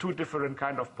expressed in two different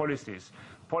kind of policies.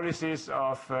 Policies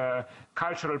of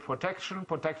cultural protection,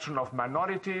 protection of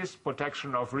minorities,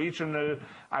 protection of regional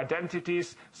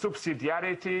identities,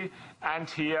 subsidiarity, and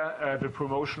here the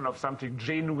promotion of something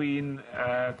genuine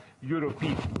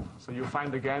European. So you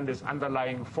find again this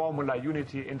underlying formula,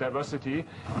 unity in diversity,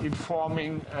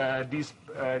 informing these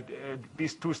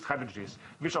two strategies,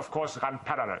 which of course run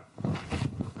parallel.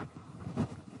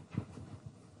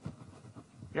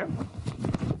 Yeah?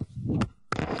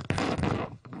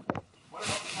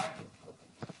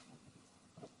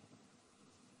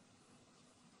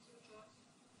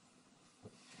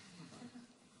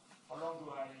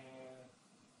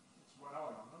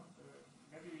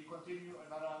 Continue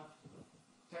another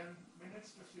 10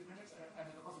 minutes, 15 minutes, and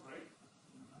a coffee break.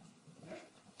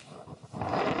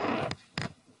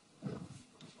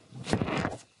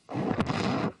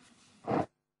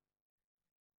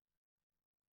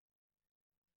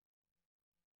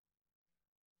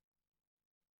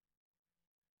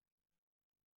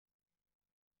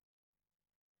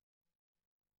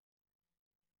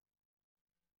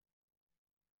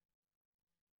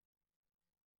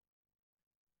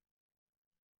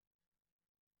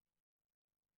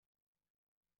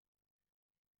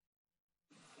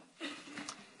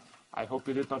 I hope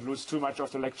you did not lose too much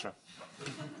of the lecture.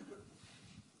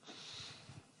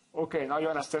 Okay, now you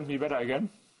understand me better again.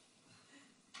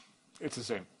 It's the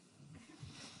same.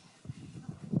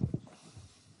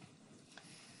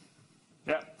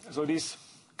 Yeah, so these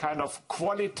kind of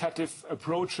qualitative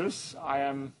approaches I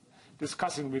am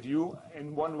discussing with you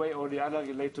in one way or the other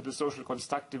relate to the social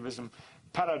constructivism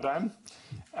paradigm.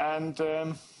 And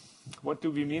what do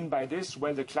we mean by this?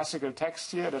 Well, the classical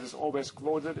text here that is always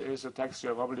quoted is a text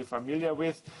you're probably familiar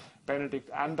with. Benedict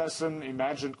Anderson,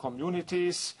 Imagined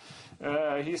Communities.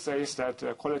 He says that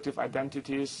collective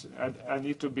identities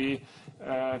need to be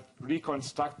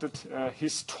reconstructed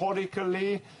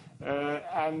historically,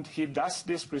 and he does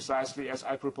this precisely as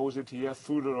I propose it here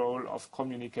through the role of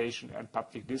communication and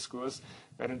public discourse.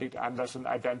 Benedict Anderson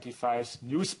identifies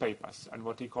newspapers and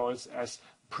what he calls as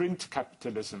print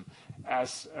capitalism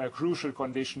as a crucial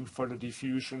condition for the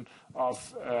diffusion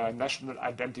of national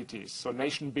identities. So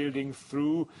nation building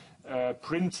through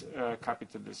print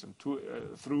capitalism,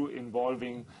 through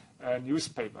involving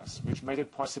newspapers, which made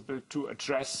it possible to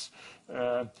address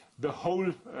the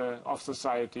whole of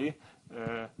society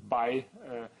by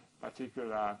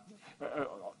particular,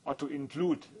 or to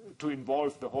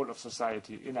involve the whole of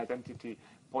society in identity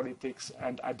politics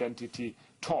and identity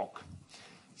talk.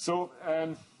 So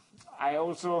I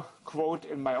also quote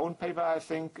in my own paper, I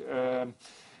think,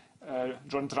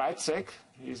 John Dreizek.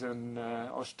 He's an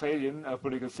Australian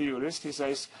political theorist. He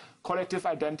says, collective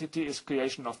identity is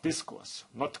creation of discourse,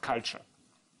 not culture.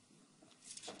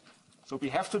 So we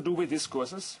have to do with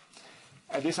discourses.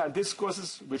 And these are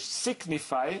discourses which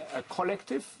signify a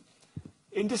collective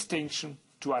in distinction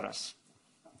to others.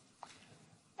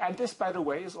 And this, by the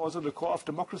way, is also the core of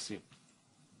democracy.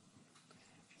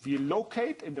 We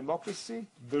locate in democracy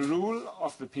the rule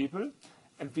of the people,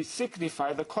 and we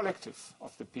signify the collective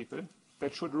of the people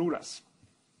that should rule us.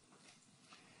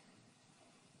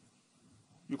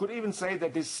 You could even say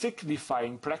that this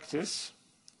signifying practice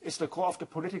is the core of the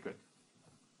political.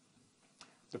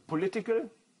 The political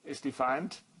is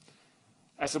defined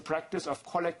as a practice of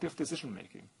collective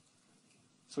decision-making.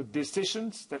 So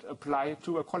decisions that apply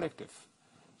to a collective.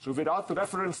 So without the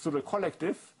reference to the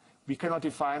collective, we cannot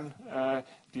define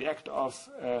the act of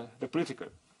the political.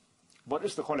 What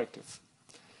is the collective?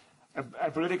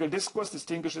 A political discourse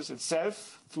distinguishes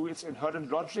itself through its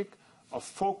inherent logic of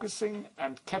focusing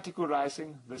and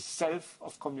categorizing the self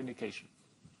of communication.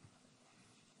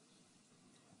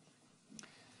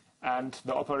 And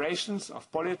the operations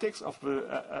of politics, of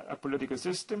a political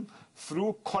system,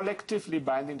 through collectively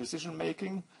binding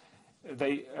decision-making,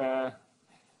 they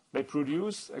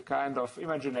produce a kind of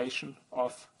imagination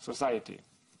of society.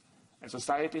 And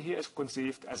society here is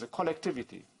conceived as a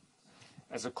collectivity,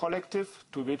 as a collective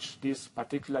to which these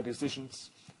particular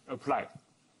decisions apply.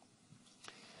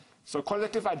 So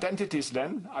collective identities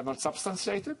then are not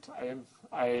substantiated.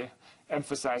 I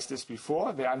emphasized this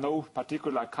before. There are no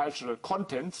particular cultural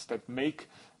contents that make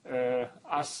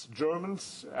us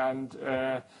Germans and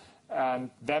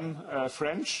them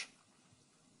French.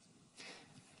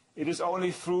 It is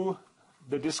only through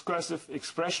the discursive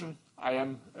expression I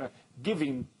am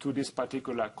giving to these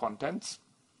particular contents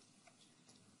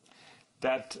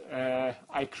that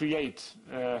I create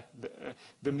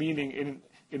the meaning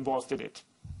involved in it.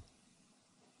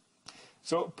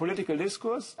 So political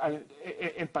discourse, and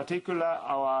in particular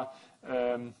our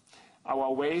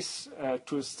ways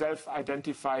to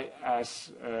self-identify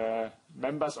as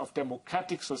members of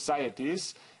democratic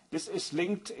societies, this is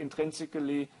linked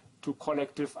intrinsically to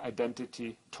collective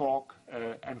identity, talk,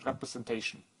 and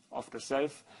representation of the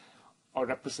self, or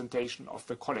representation of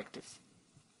the collective,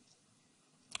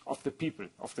 of the people,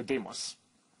 of the demos.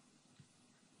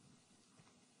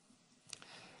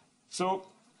 So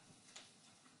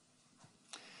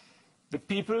the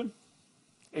people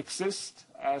exist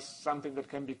as something that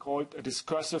can be called a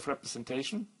discursive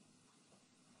representation,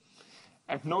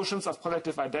 and notions of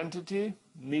collective identity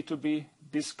need to be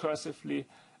discursively,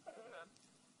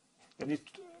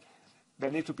 they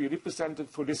need to be represented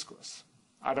through discourse.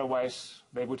 Otherwise,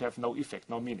 they would have no effect,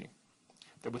 no meaning.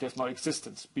 They would have no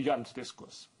existence beyond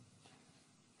discourse.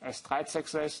 As Streitzeck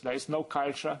says, there is no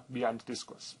culture beyond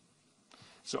discourse.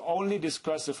 So only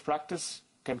discursive practice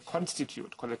can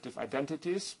constitute collective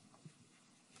identities.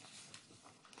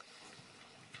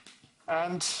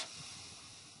 And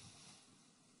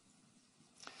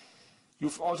you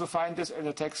also find this in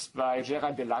a text by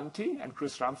Gerard Belanti and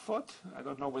Chris Rumford. I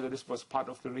don't know whether this was part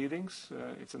of the readings.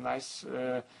 It's a nice...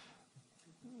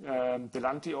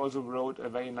 Belanti also wrote a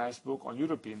very nice book on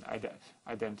European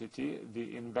identity,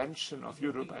 The Invention of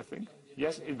Europe, I think.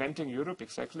 Yes, Inventing Europe,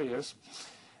 exactly, yes.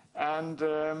 And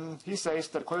he says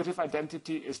that collective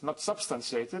identity is not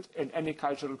substantiated in any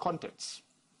cultural contexts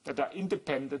that are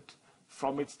independent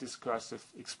from its discursive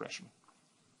expression.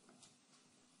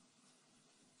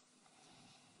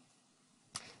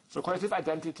 So collective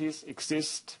identities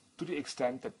exist to the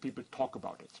extent that people talk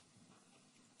about it.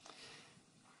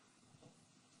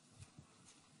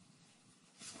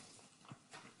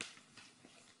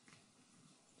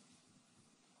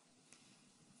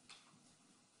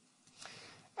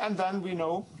 And then we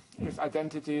know if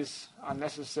identities are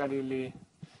necessarily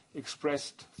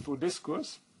expressed through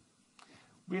discourse,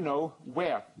 we know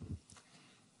where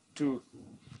to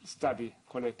study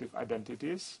collective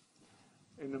identities.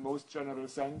 In the most general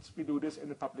sense, we do this in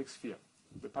the public sphere.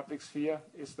 The public sphere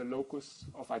is the locus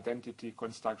of identity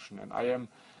construction. And I am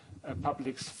a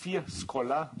public sphere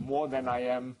scholar more than I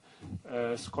am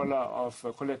a scholar of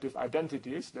collective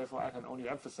identities. Therefore, I can only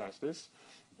emphasize this.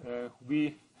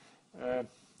 We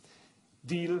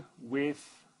deal with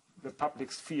the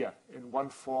public sphere in one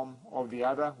form or the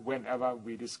other whenever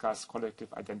we discuss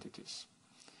collective identities.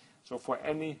 So for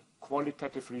any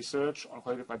qualitative research on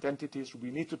collective identities,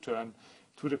 we need to turn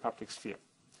to the public sphere.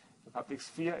 The public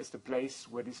sphere is the place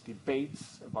where these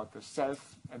debates about the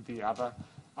self and the other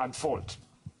unfold,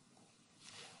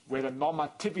 where the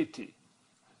normativity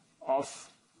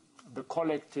of the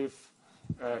collective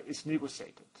is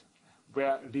negotiated,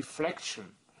 where reflection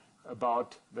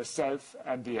about the self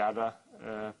and the other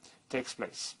takes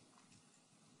place.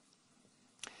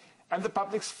 And the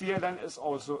public sphere then is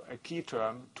also a key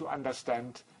term to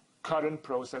understand current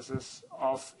processes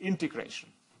of integration,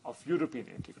 of European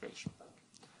integration,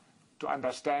 to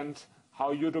understand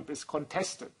how Europe is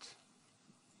contested,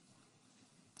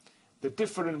 the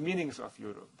different meanings of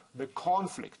Europe, the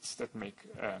conflicts that make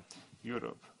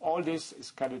Europe. All this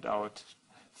is carried out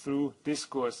through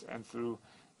discourse and through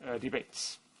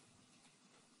debates.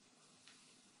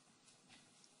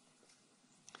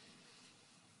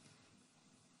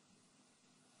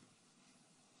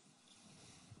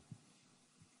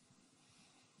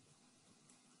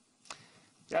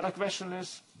 The other question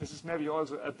is, this is maybe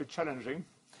also a bit challenging.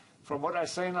 From what I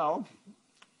say now,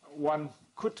 one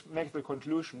could make the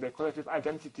conclusion that collective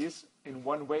identities, in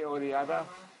one way or the other,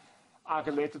 are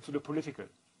related to the political.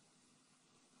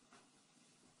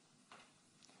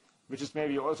 Which is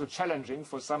maybe also challenging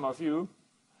for some of you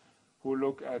who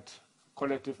look at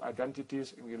collective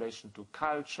identities in relation to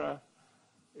culture,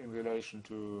 in relation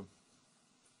to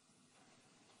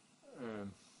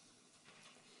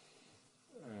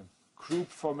group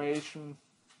formation.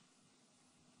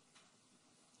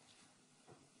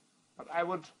 But I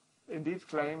would indeed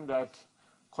claim that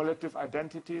collective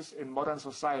identities in modern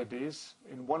societies,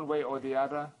 in one way or the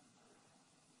other,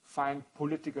 find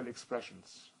political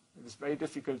expressions. It is very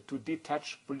difficult to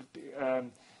detach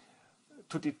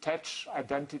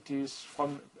identities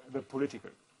from the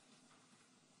political.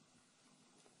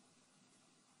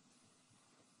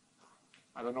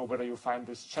 I don't know whether you find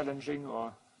this challenging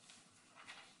or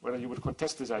whether you would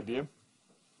contest this idea.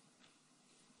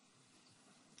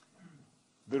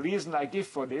 The reason I give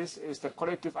for this is that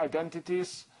collective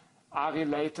identities are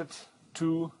related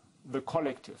to the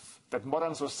collective, that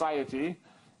modern society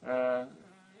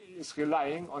is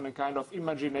relying on a kind of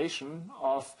imagination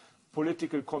of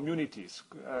political communities,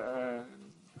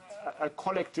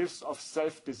 collectives of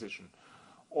self-decision.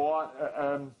 Or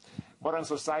modern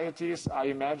societies are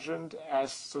imagined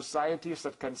as societies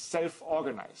that can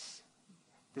self-organize.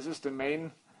 This is the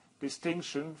main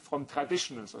distinction from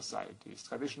traditional societies.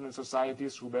 Traditional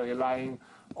societies who were relying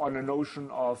on a notion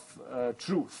of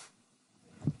truth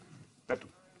that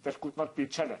could not be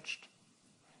challenged.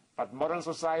 But modern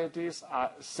societies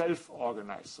are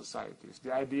self-organized societies.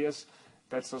 The idea is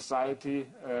that society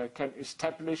can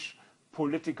establish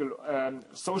political,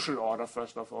 social order,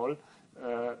 first of all,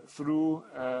 through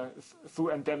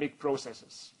endemic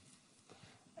processes.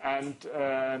 And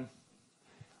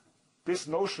this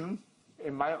notion,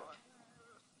 in my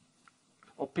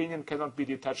opinion, cannot be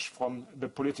detached from the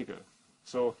political.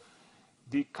 So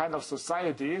the kind of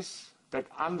societies that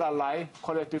underlie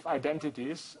collective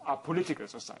identities are political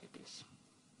societies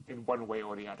in one way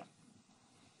or the other.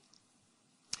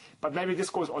 But maybe this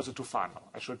goes also too far now.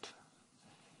 I should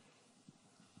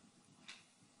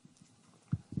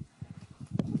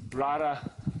rather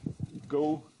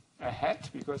go ahead,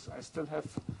 because I still have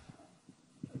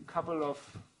a couple of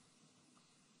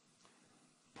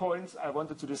points I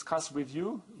wanted to discuss with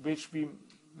you, which we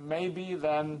maybe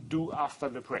then do after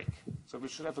the break. So we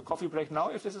should have a coffee break now,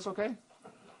 if this is okay.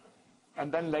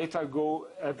 And then later go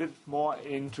a bit more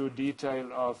into detail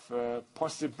of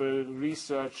possible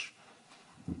research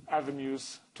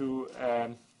avenues to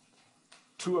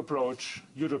approach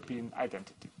European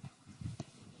identity.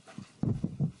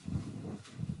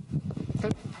 Okay.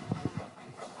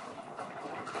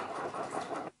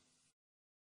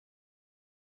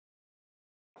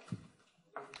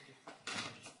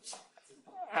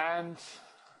 And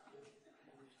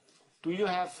do you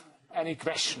have any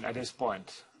question at this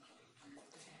point?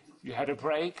 You had a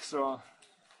break, so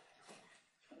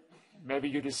maybe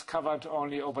you discovered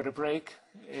only over the break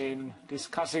in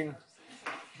discussing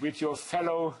with your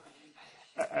fellow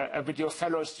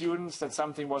students that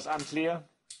something was unclear,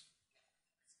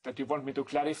 that you want me to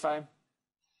clarify.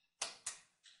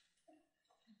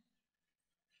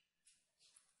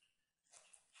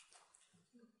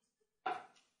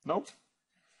 No?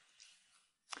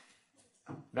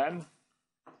 Then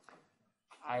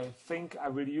I think I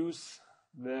will use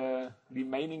the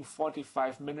remaining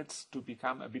 45 minutes to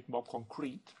become a bit more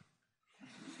concrete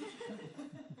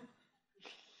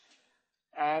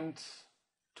and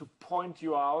to point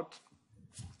you out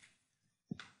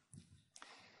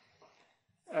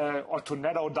or to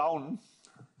narrow down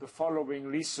the following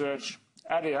research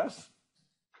areas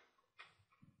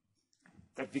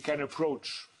that we can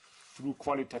approach through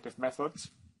qualitative methods.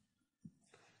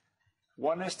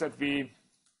 One is that we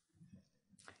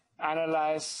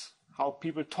analyze how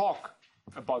people talk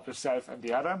about the self and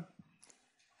the other.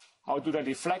 How do they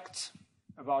reflect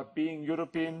about being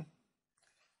European?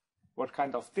 What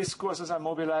kind of discourses are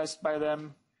mobilized by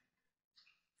them?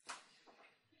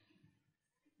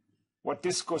 What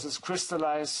discourses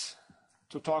crystallize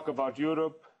to talk about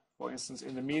Europe, for instance,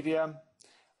 in the media?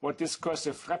 What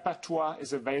discursive repertoire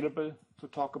is available to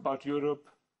talk about Europe?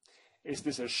 Is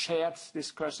this a shared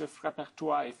discursive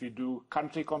repertoire if we do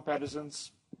country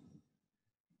comparisons?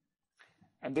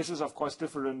 And this is, of course,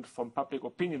 different from public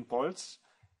opinion polls,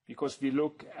 because we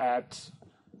look at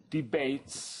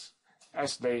debates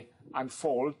as they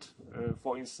unfold,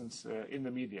 for instance, in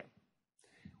the media.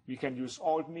 We can use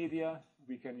old media,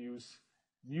 we can use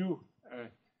new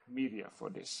media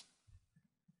for this.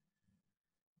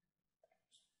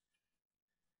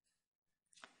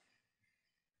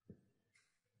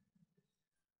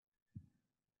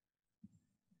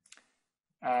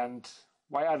 And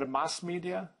why are the mass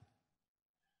media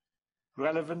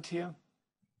relevant here?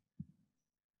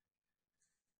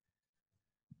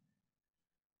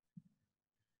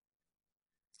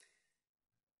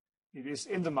 It is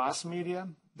in the mass media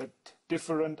that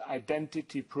different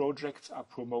identity projects are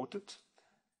promoted,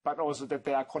 but also that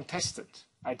they are contested.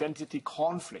 Identity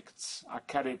conflicts are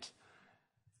carried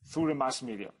through the mass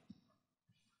media.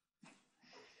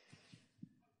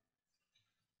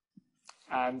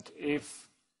 And if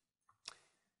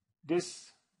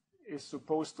this is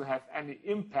supposed to have any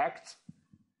impact,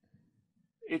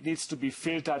 it needs to be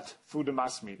filtered through the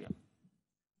mass media.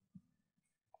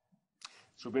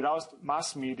 So without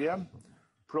mass media,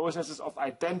 processes of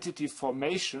identity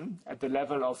formation at the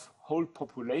level of whole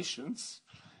populations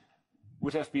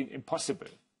would have been impossible.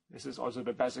 This is also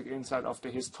the basic insight of the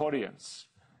historians,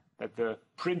 that the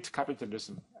print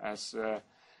capitalism, as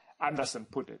Anderson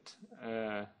put it,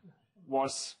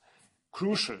 was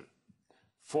crucial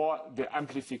for the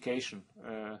amplification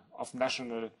of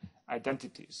national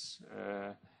identities,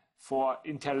 for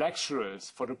intellectuals,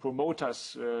 for the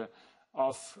promoters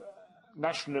of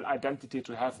national identity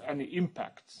to have any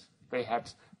impact. They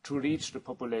had to reach the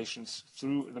populations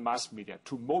through the mass media,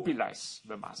 to mobilize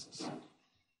the masses.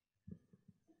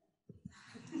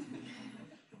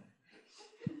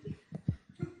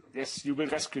 Yes, you will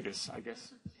rescue this, I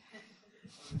guess.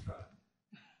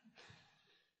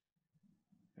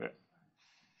 Yeah.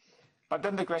 But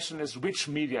then the question is, which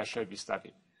media shall we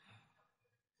study?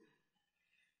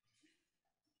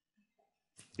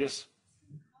 Yes?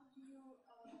 How do you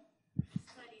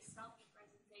study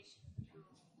self-representation through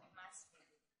mass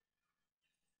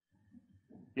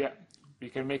media? Yeah, we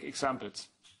can make examples.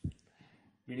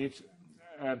 We need,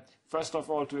 first of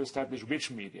all, to establish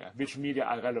which media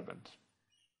are relevant.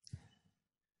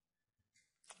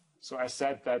 So I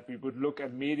said that we would look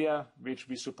at media which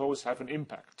we suppose have an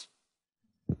impact.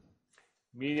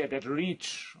 Media that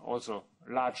reach also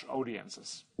large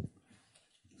audiences.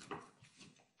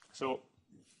 So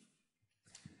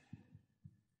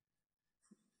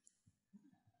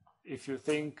if you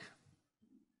think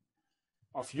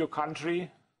of your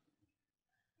country,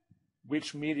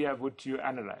 which media would you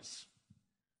analyze?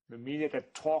 The media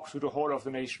that talk to the whole of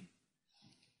the nation.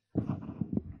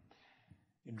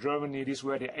 In Germany, these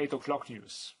were the 8 o'clock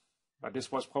news, but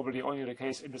this was probably only the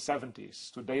case in the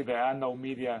 70s. Today, there are no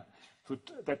media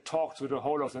that talk to the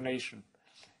whole of the nation,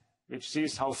 which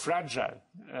sees how fragile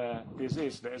this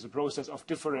is. There is a process of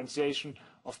differentiation,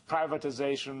 of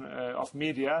privatization of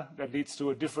media that leads to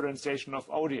a differentiation of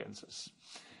audiences.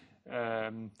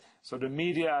 So the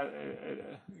media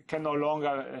can no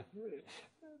longer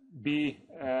be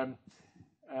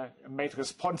made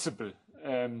responsible.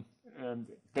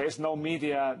 There is no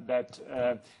media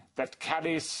that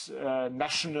carries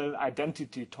national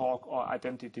identity talk or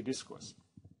identity discourse.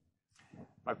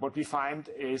 But what we find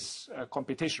is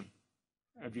competition.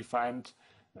 And we find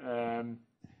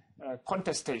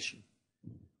contestation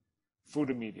through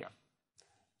the media.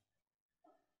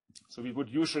 So we would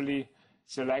usually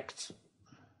select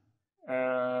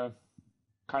a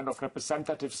kind of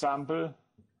representative sample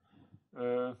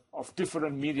of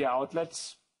different media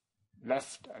outlets,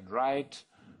 left and right,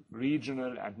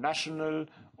 regional and national,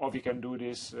 or we can do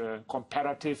this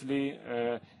comparatively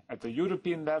at the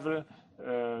European level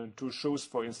to choose,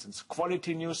 for instance,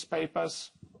 quality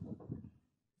newspapers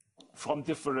from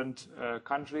different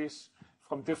countries,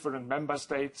 from different member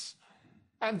states,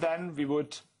 and then we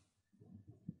would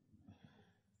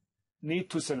need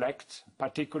to select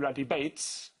particular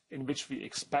debates in which we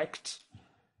expect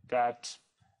that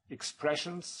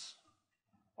expressions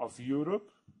of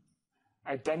Europe,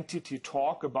 identity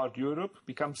talk about Europe,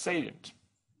 become salient.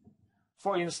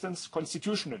 For instance,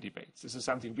 constitutional debates. This is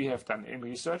something we have done in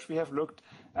research. We have looked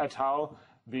at how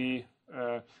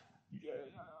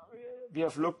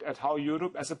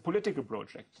Europe as a political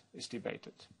project is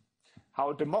debated,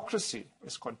 how democracy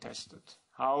is contested,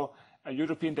 how a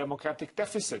European democratic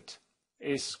deficit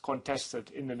is contested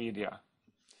in the media.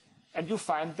 And you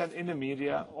find then in the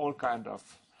media all kinds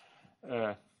of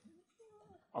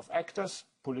actors,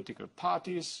 political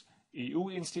parties, EU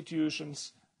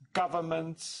institutions,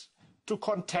 governments, to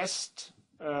contest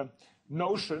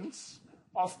notions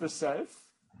of the self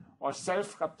or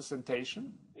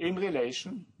self-representation in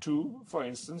relation to, for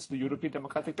instance, the European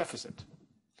democratic deficit.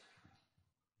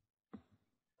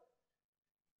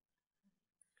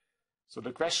 So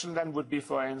the question then would be,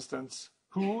 for instance,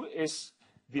 who is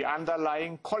the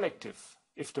underlying collective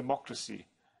if democracy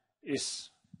is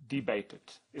debated,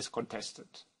 is contested?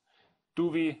 Do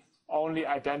we only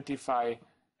identify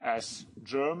as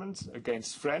Germans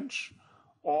against French,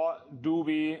 or do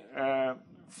we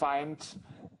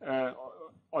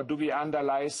or do we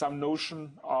underlie some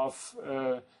notion of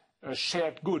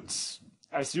shared goods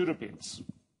as Europeans?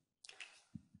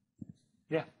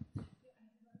 Yeah.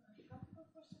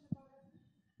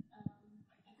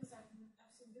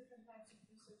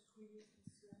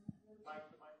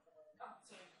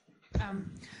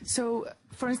 So,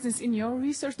 for instance, in your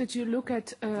research, did you look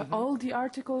at all the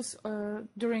articles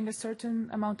during a certain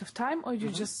amount of time, or you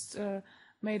just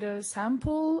made a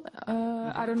sample?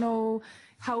 I don't know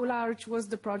how large was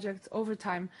the project over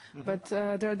time, but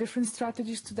there are different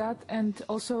strategies to that. And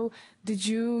also, did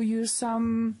you use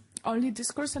some only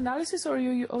discourse analysis, or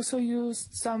you also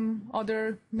used some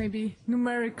other maybe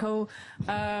numerical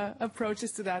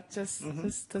approaches to that?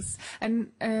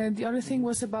 And the other thing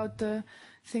was about the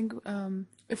thing,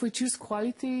 if we choose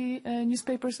quality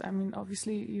newspapers, I mean,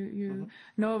 obviously you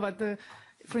know about the,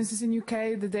 for instance, in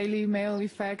UK, the Daily Mail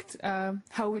effect.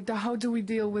 How do we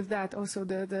deal with that? Also,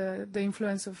 the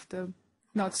influence of the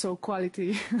not so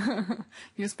quality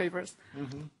newspapers.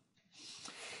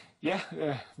 Yeah,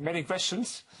 many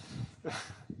questions.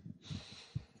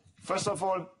 First of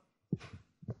all,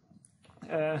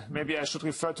 maybe I should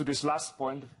refer to this last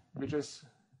point, which is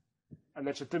a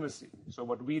legitimacy. So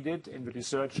what we did in the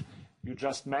research you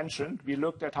just mentioned, we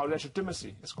looked at how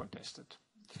legitimacy is contested.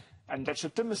 And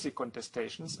legitimacy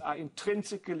contestations are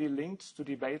intrinsically linked to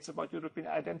debates about European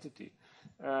identity.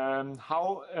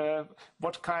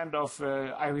 What kind of,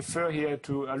 I refer here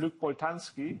to Luc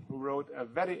Boltanski, who wrote a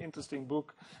very interesting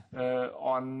book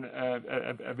in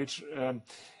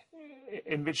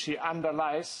which he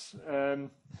underlies a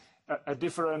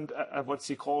different, what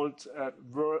he calls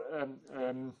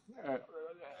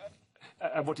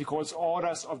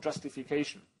orders of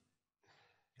justification,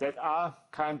 that are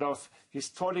kind of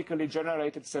historically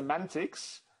generated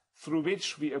semantics through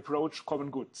which we approach common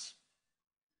goods.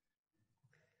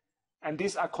 And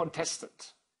these are contested.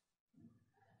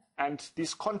 And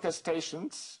these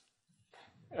contestations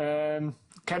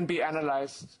can be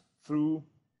analyzed through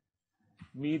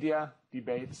media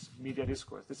debates, media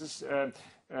discourse. This is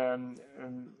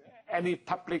any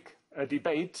public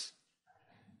debate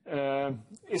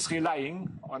is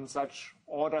relying on such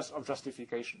orders of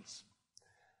justifications,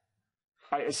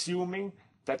 by assuming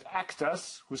that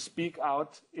actors who speak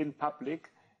out in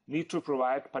public need to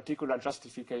provide particular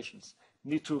justifications,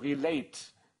 need to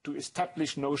relate to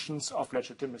established notions of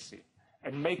legitimacy,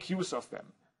 and make use of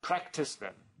them, practice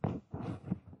them.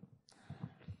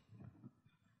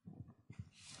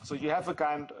 So you have a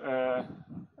kind,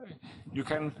 you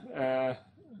can,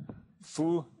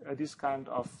 through this kind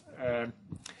of,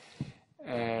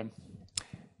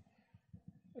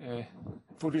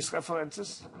 through these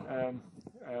references,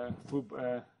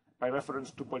 by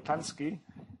reference to Boltanski,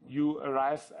 you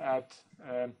arrive at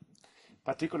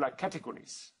particular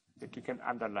categories that you can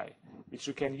underlie, which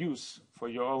you can use for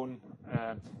your own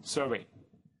survey.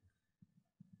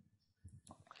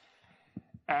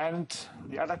 And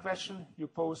the other question you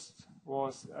posed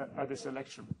was the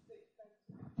selection.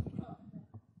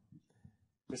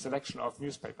 The selection of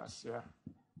newspapers, yeah.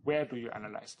 Where do you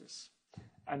analyze this?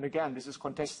 And again, this is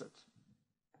contested.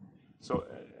 So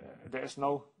there is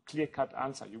no clear-cut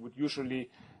answer. You would usually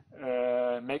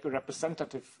make a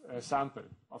representative sample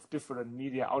of different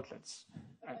media outlets.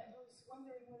 And I was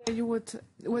wondering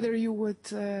whether you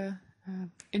would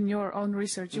in your own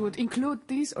research, you would include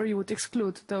these, or you would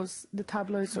exclude those, the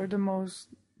tabloids or the most.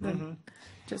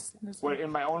 Well, in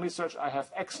my own research, I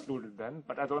have excluded them,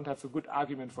 but I don't have a good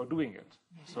argument for doing it.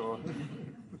 So.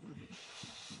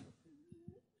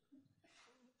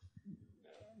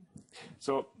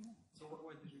 So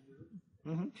what did you do?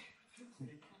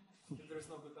 If there is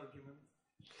no good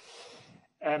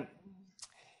argument.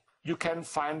 You can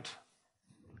find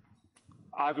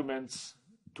arguments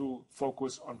to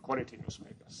focus on quality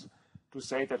newspapers, to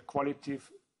say that quality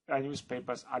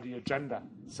newspapers are the agenda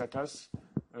setters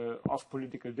of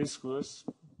political discourse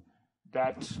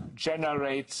that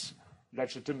generates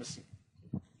legitimacy.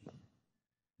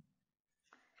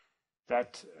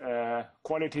 That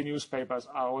quality newspapers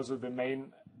are also the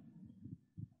main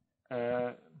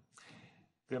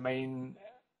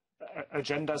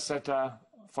agenda setter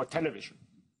for television.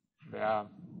 There are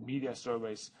media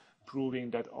surveys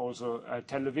proving that also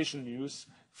television news,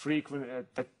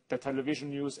 that the television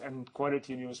news and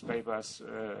quality newspapers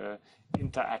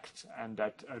interact, and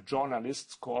that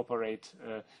journalists cooperate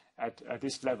at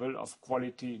this level of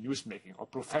quality newsmaking, or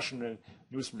professional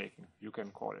newsmaking, you can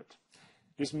call it.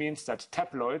 This means that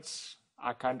tabloids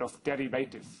are kind of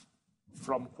derivative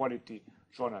from quality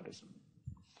journalism.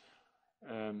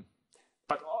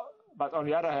 But on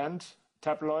the other hand,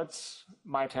 tabloids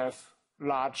might have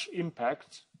large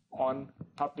impact on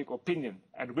public opinion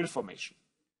and will formation,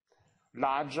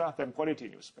 larger than quality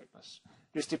newspapers.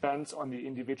 This depends on the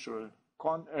individual,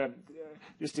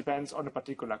 this depends on a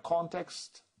particular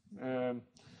context. In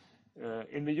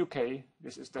the UK,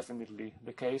 this is definitely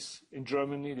the case. In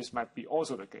Germany, this might be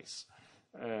also the case.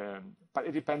 But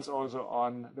it depends also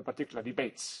on the particular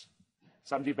debates.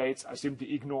 Some debates are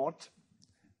simply ignored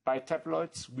by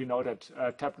tabloids. We know that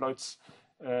tabloids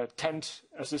tend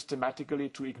systematically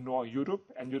to ignore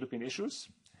Europe and European issues.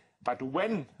 But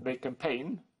when they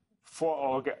campaign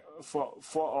for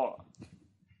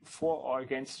or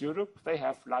against Europe, they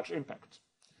have large impact.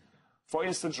 For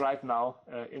instance, right now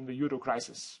in the Euro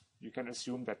crisis, you can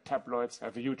assume that tabloids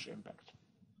have a huge impact.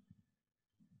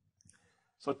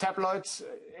 So tabloids,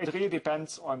 it really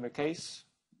depends on the case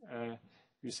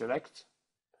you select,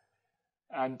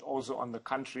 and also on the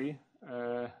country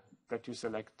that you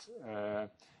select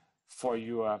for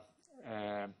your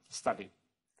study.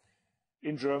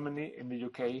 In Germany, in the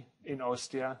UK, in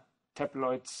Austria,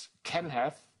 tabloids can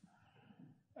have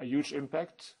a huge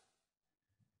impact,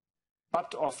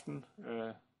 but often,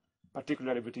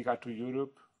 particularly with regard to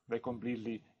Europe, they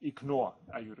completely ignore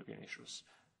European issues.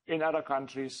 In other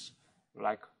countries,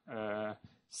 like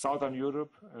Southern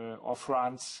Europe or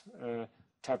France,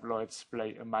 tabloids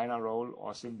play a minor role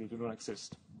or simply do not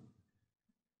exist.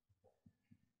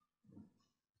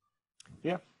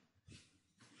 Yeah.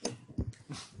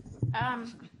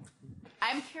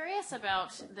 I'm curious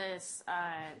about this.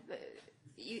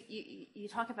 You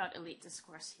talk about elite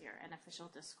discourse here and official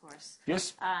discourse.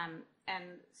 Yes.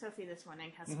 And Sophie this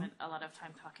morning has spent a lot of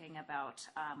time talking about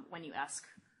when you ask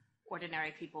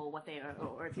ordinary people what they are,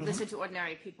 or if you listen to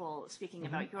ordinary people speaking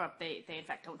about Europe, they in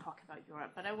fact don't talk about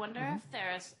Europe. But I wonder if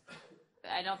there's,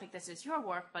 I don't think this is your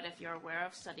work, but if you're aware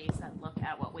of studies that look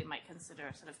at what we might consider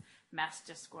sort of mass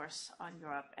discourse on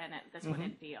Europe, and this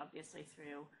wouldn't be obviously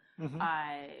through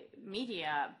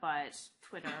media, but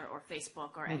Twitter or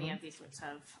Facebook or any of these sorts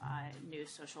of new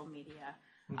social media.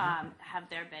 Have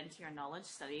there been, to your knowledge,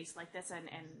 studies like this, and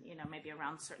you know, maybe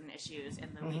around certain issues in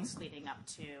the weeks leading up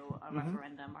to a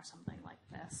referendum or something like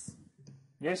this?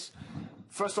 Yes.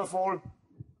 First of all,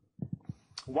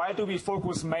 why do we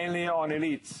focus mainly on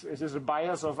elites? Is this a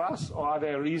bias of us, or are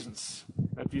there reasons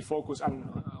that we focus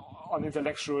on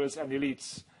intellectuals and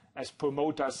elites as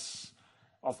promoters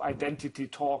of identity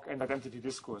talk and identity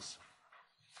discourse?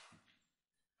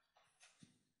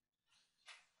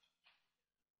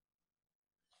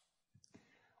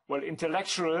 Well,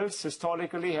 intellectuals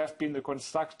historically have been the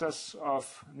constructors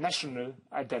of national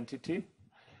identity.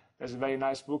 There's a very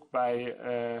nice book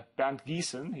by Brandt.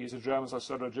 He's a German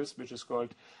sociologist, which is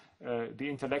called The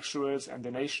Intellectuals and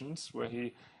the Nations, where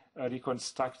he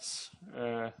reconstructs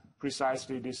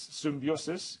precisely this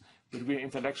symbiosis between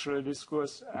intellectual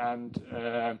discourse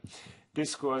and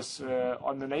discourse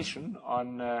on the nation,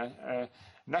 on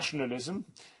nationalism.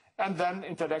 And then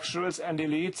intellectuals and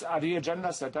elites are the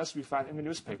agenda setters we find in the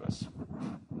newspapers.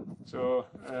 So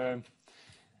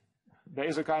there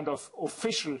is a kind of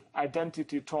official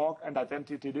identity talk and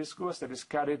identity discourse that is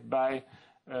carried by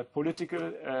political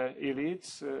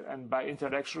elites and by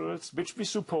intellectuals, which we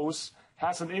suppose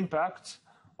has an impact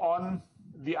on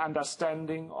the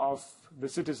understanding of the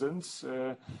citizens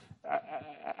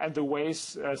and the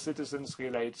ways citizens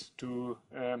relate to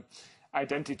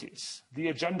identities, the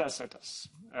agenda setters,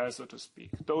 so to speak,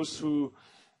 those who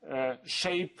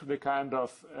shape the kind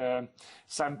of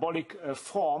symbolic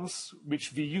forms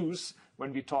which we use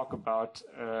when we talk about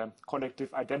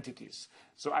collective identities.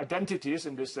 So identities,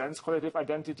 in this sense, collective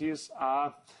identities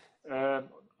are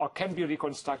or can be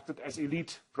reconstructed as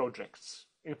elite projects.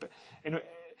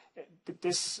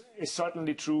 This is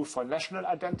certainly true for national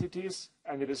identities,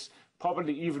 and it is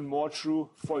probably even more true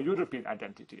for European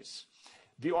identities.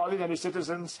 The ordinary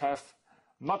citizens have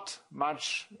not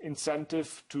much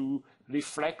incentive to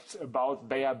reflect about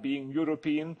their being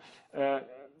European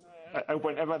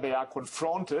whenever they are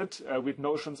confronted with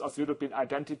notions of European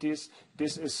identities.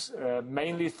 This is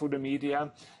mainly through the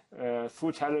media,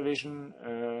 through television,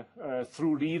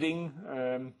 through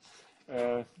reading,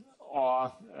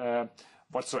 or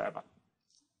whatsoever.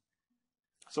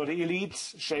 So the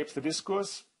elites shape the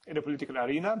discourse in the political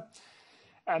arena,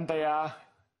 and they are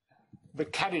the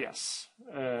carriers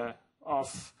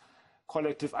of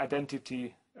collective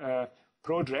identity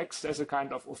projects as a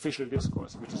kind of official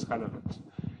discourse which is relevant.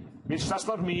 Which does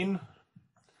not mean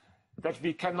that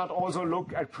we cannot also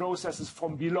look at processes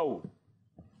from below.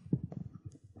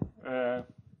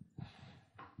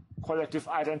 Collective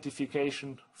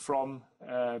identification from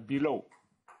below.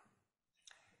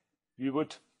 We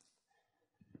would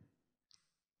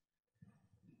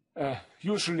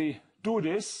usually do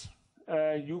this.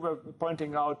 You were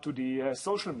pointing out to the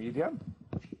social media.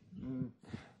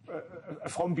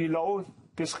 From below,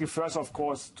 this refers, of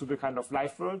course, to the kind of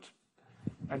life world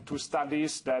and to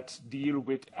studies that deal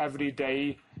with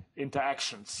everyday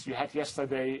interactions. You had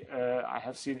yesterday, I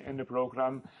have seen in the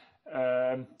program,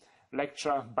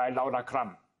 lecture by Laura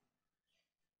Cram.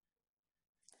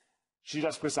 She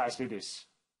does precisely this,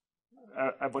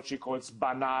 what she calls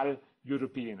banal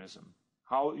Europeanism,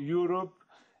 how Europe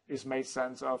is made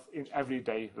sense of in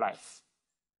everyday life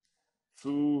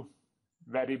through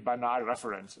very banal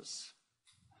references,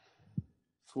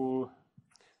 through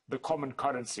the common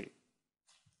currency,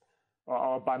 or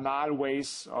our banal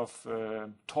ways of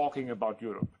talking about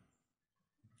Europe.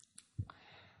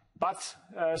 But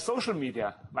social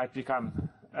media might become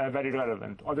very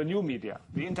relevant, or the new media,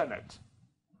 the internet.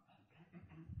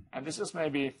 And this is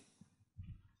maybe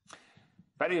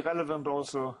very relevant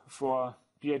also for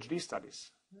PhD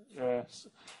studies.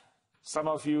 Some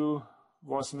of you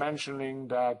was mentioning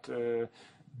that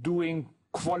doing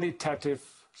qualitative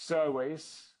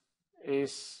surveys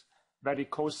is very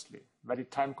costly, very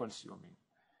time-consuming.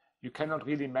 You cannot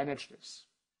really manage this.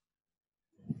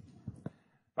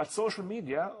 But social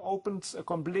media opens a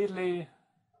completely,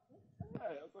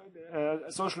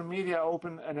 social media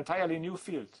open an entirely new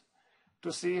field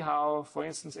to see how, for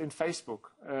instance, in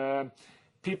Facebook,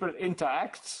 people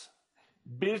interact,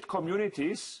 build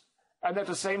communities, and at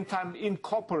the same time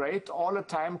incorporate all the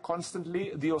time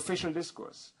constantly the official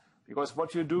discourse. Because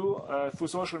what you do through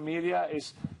social media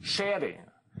is sharing.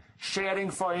 Sharing,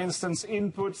 for instance,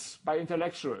 inputs by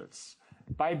intellectuals,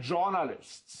 by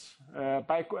journalists,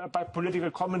 by political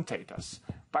commentators,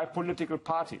 by political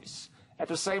parties. At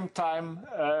the same time,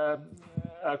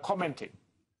 commenting.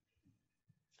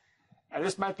 And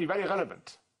this might be very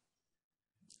relevant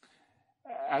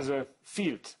as a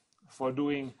field for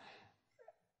doing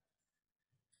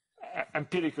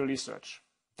empirical research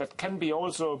that can be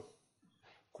also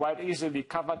quite easily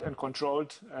covered and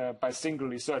controlled by single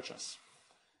researchers.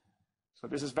 So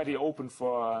this is very open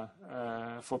for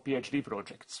PhD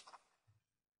projects.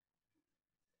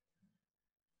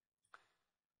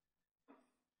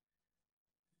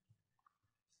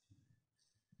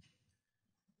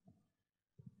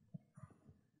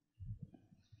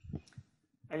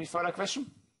 Any further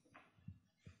question?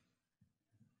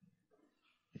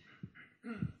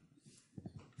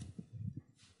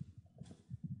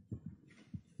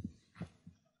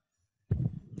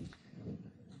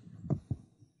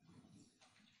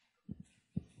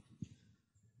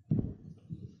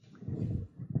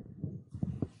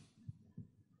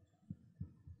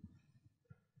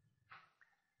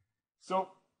 So,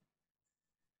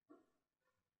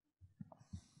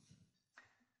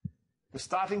 the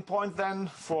starting point then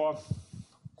for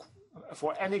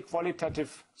any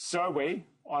qualitative survey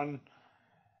on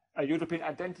a European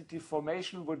identity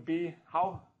formation would be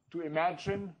how to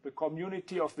imagine the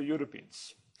community of the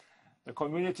Europeans. The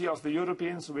community of the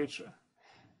Europeans, which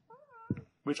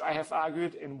I have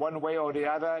argued in one way or the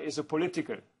other is a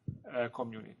political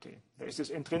community. There is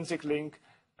this intrinsic link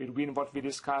between what we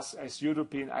discuss as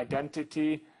European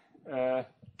identity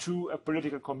to a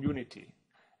political community.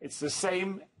 It's the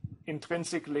same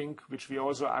intrinsic link which we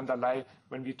also underlie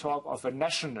when we talk of a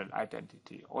national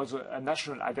identity. Also, a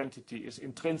national identity is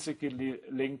intrinsically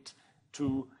linked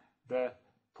to the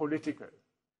political.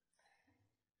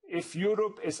 If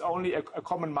Europe is only a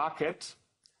common market,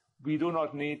 we do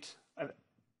not need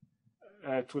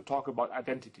to talk about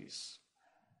identities.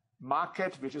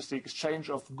 Market, which is the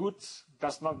exchange of goods,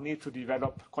 does not need to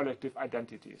develop collective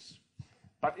identities.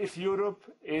 But if Europe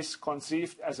is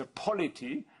conceived as a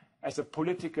polity, as a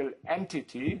political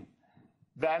entity,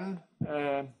 then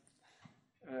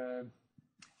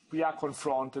we are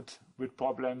confronted with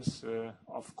problems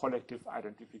of collective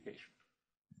identification.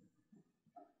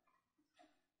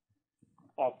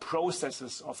 Or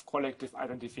processes of collective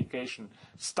identification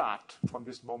start from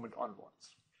this moment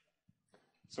onwards.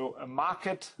 So a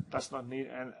market does not need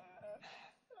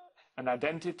an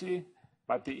identity,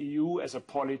 but the EU as a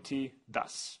polity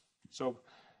does. So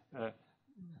the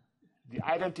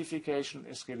identification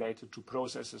is related to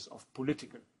processes of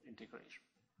political integration.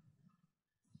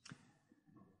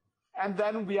 And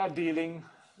then we are dealing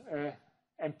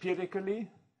empirically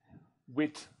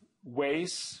with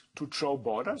ways to draw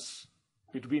borders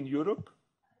between Europe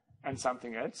and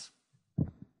something else.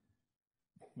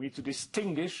 We need to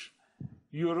distinguish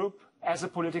Europe as a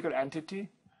political entity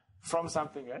from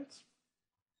something else.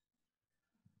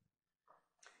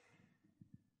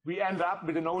 We end up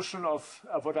with the notion of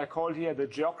what I call here the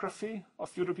geography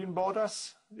of European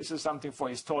borders. This is something for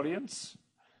historians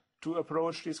to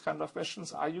approach these kind of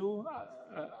questions. Are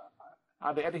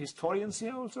there any historians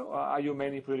here also, or are you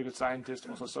mainly political scientists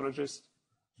or sociologists?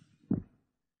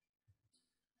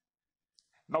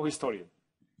 No historian.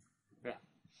 Yeah.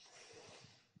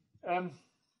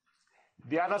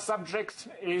 The other subject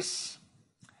is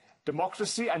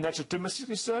democracy and legitimacy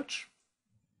research.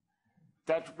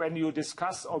 that when you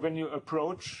discuss or when you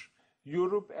approach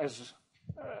Europe as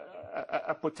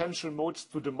a potential mode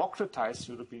to democratize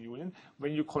the European Union,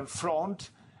 when you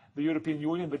confront the European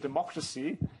Union with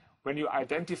democracy, when you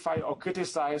identify or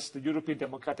criticize the European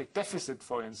democratic deficit,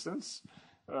 for instance,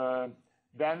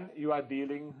 then you are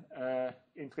dealing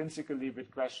intrinsically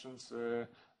with questions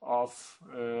of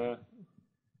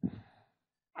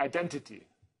identity,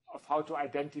 of how to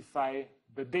identify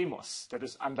the demos that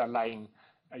is underlying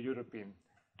a European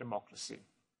democracy.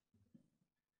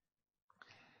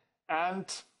 And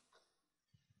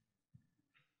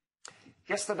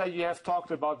yesterday you have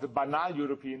talked about the banal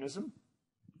Europeanism.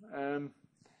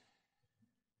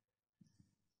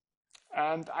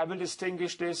 And I will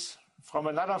distinguish this from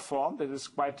another form that is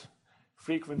quite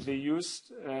frequently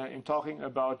used in talking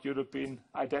about European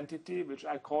identity, which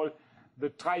I call the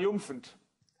triumph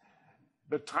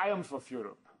of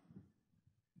Europe.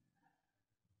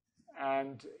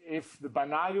 And if the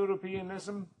banal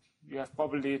Europeanism, you have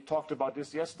probably talked about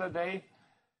this yesterday,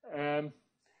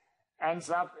 ends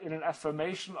up in an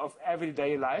affirmation of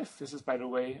everyday life, this is, by the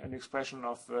way, an expression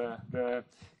of the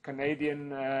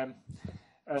Canadian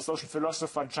social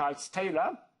philosopher Charles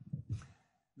Taylor,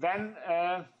 then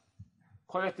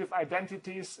collective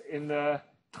identities in a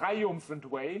triumphant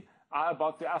way are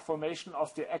about the affirmation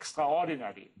of the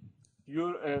extraordinary.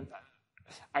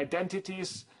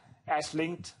 Identities as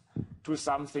linked to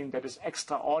something that is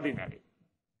extraordinary.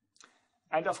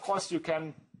 And of course you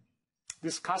can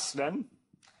discuss then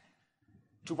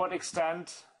to what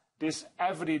extent this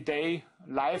everyday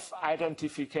life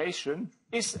identification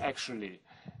is actually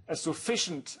a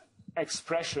sufficient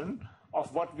expression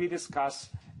of what we discuss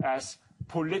as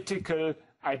political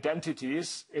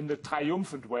identities in the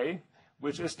triumphant way,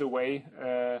 which is the way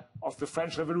of the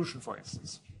French Revolution, for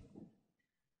instance.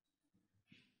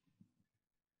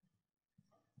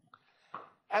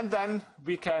 And then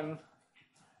we can,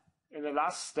 in the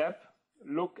last step,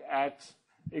 look at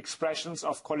expressions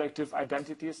of collective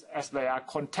identities as they are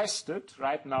contested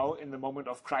right now in the moment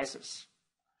of crisis,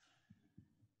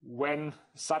 when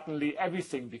suddenly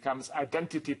everything becomes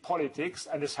identity politics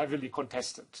and is heavily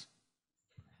contested.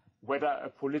 Whether a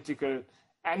political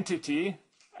entity,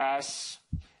 as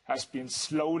has been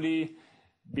slowly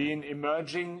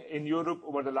emerging in Europe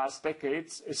over the last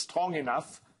decades, is strong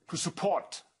enough to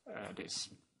support this.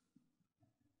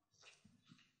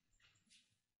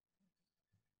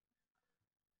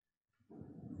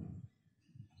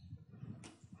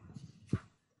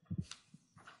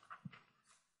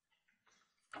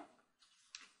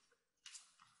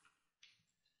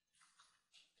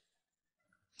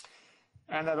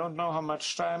 And I don't know how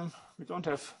much time, we don't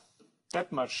have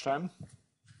that much time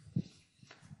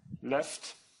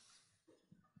left.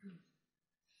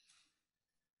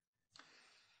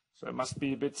 So I must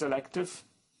be a bit selective.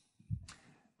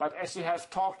 But as we have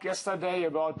talked yesterday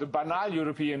about the banal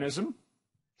Europeanism,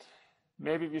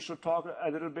 maybe we should talk a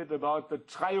little bit about the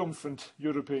triumphant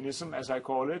Europeanism, as I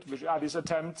call it, which are these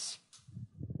attempts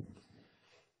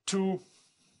to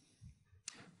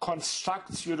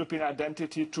construct European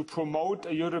identity, to promote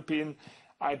a European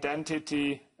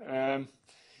identity as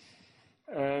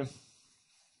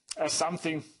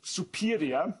something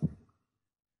superior,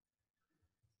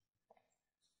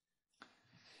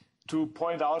 to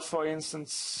point out, for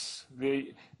instance,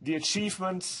 the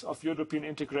achievements of European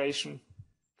integration,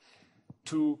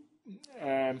 to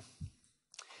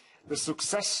the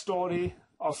success story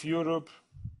of Europe,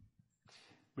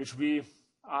 which we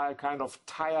are kind of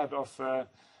tired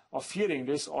of hearing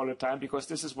this all the time, because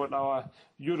this is what our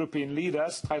European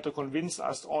leaders try to convince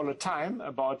us all the time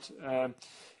about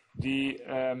the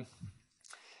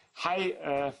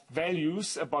high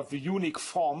values, about the unique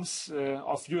forms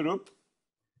of Europe.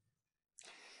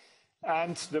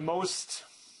 And the most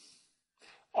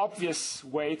obvious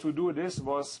way to do this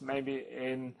was maybe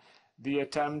in the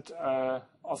attempt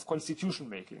of constitution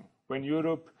making, when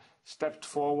Europe stepped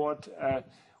forward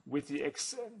with the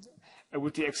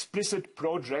explicit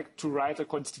project to write a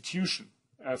constitution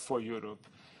for Europe,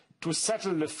 to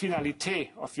settle the finalité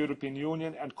of European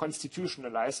Union and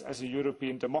constitutionalize as a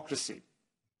European democracy.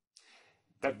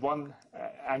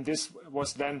 And this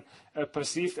was then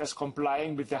perceived as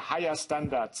complying with the higher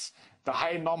standards, the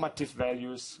high normative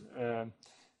values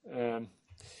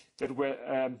that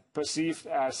were perceived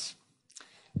as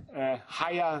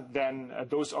higher than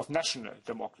those of national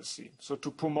democracy. So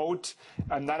to promote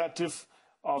a narrative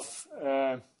of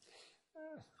the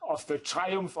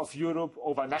triumph of Europe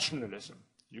over nationalism,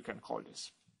 you can call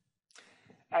this.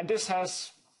 And this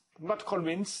has not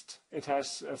convinced, it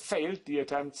has failed the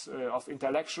attempts of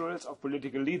intellectuals, of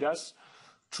political leaders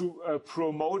to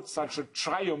promote such a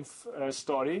triumph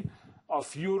story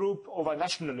of Europe over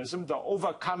nationalism, the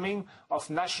overcoming of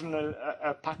national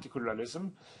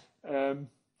particularism,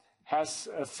 has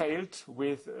failed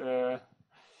with,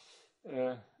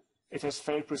 it has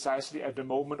failed precisely at the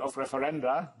moment of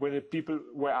referenda when the people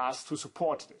were asked to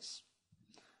support this.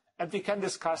 And we can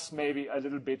discuss maybe a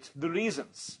little bit the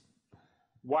reasons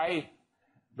why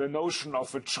the notion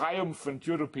of a triumphant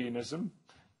Europeanism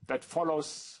that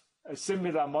follows a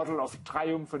similar model of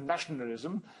triumphant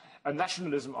nationalism. And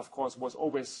nationalism, of course, was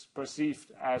always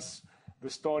perceived as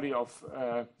the story of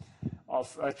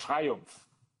a triumph.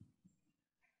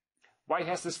 Why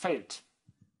has this failed?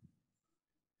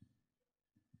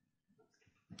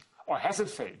 Or has it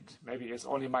failed? Maybe it's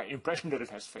only my impression that it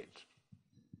has failed.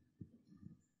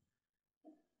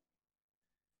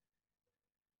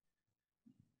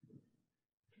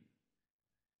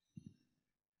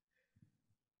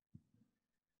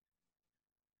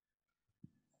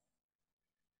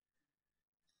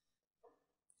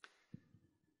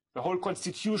 The whole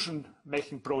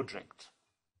constitution-making project.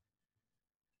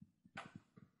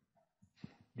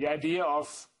 The idea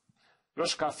of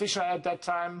Fischer at that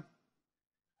time,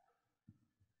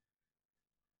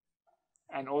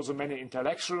 and also many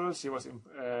intellectuals. He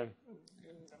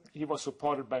was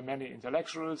supported by many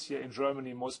intellectuals. Here in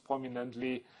Germany, most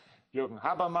prominently Jürgen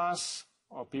Habermas,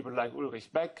 or people like Ulrich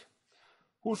Beck,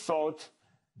 who thought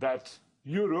that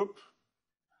Europe,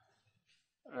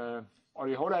 or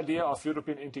the whole idea of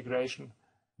European integration,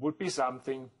 would be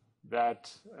something that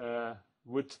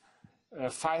would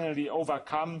finally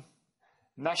overcome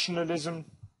nationalism,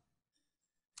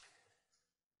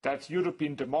 that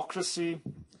European democracy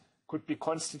could be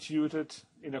constituted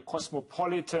in a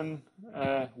cosmopolitan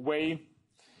way.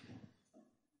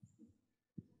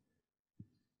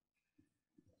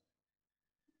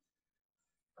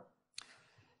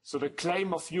 So the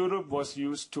claim of Europe was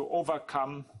used to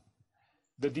overcome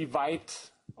the divide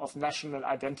of national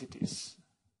identities.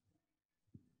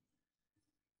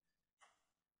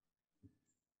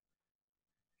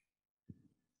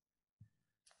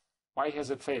 Why has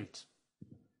it failed?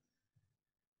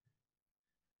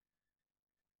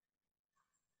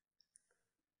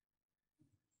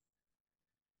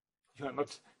 You are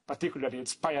not particularly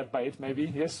inspired by it,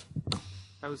 maybe, yes?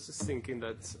 I was just thinking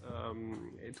that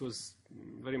it was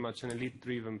very much an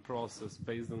elite-driven process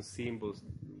based on symbols,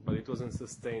 but it wasn't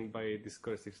sustained by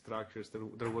discursive structures.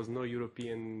 There was no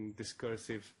European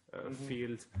discursive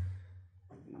field,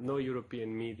 no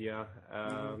European media,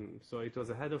 so it was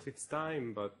ahead of its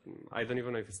time, but I don't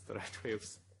even know if it's the right way of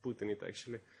putting it,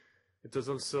 actually. It was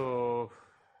also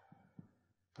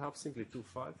perhaps simply too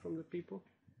far from the people.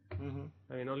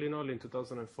 I mean, all in all, in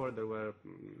 2004, there were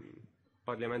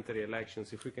parliamentary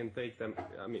elections. If we can take them,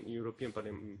 I mean, European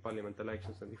parliament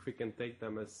elections, and if we can take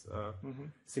them as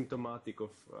symptomatic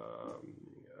of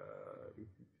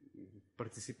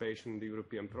participation in the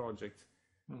European project,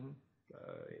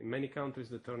 in many countries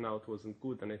the turnout wasn't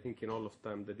good, and I think in all of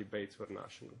them the debates were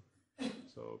national.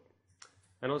 So,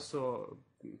 and also,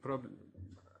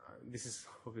 this is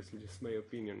obviously just my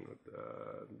opinion.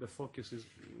 The focus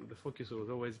was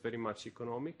always very much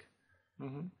economic,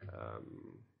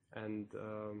 and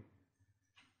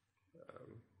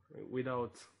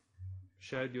without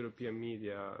shared European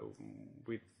media,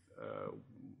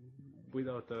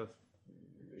 without a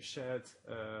shared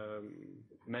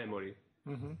memory,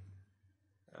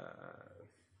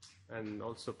 and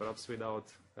also perhaps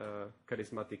without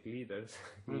charismatic leaders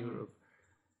in Europe,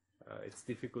 it's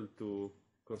difficult to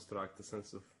construct a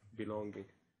sense of belonging.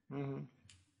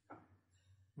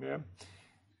 Yeah.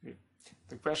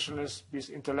 The question is, these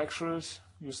intellectuals,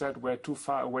 you said, were too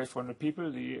far away from the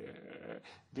people, the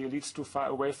elites too far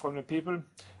away from the people.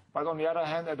 But on the other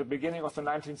hand, at the beginning of the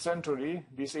 19th century,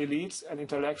 these elites and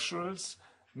intellectuals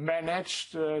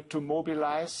managed to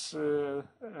mobilize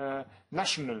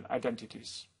national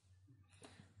identities,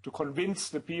 to convince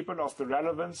the people of the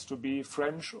relevance to be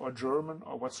French or German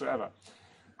or whatsoever.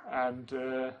 And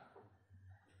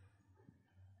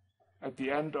at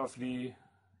the end of the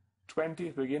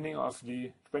 20th, beginning of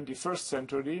the 21st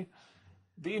century,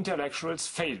 the intellectuals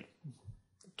fail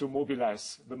to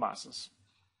mobilize the masses.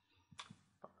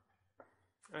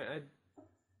 I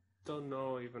don't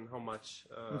know even how much,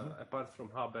 apart from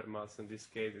Habermas in this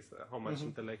case, how much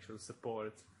intellectual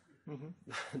support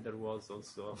there was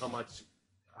also,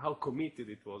 how committed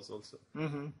it was also.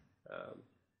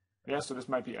 Yes, so this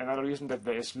might be another reason that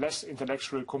there is less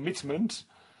intellectual commitment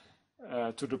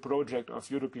to the project of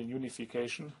European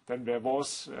unification than there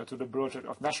was to the project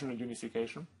of national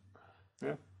unification.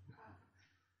 Yeah. I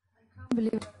can't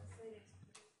believe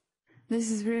This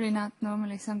is really not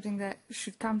normally something that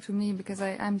should come to me, because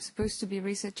I'm supposed to be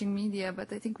researching media,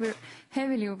 but I think we're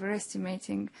heavily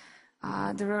overestimating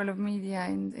the role of media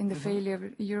in the failure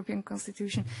of the European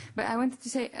Constitution. But I wanted to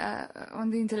say, on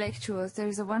the intellectuals, there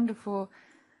is a wonderful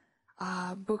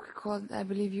book called, I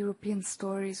believe, European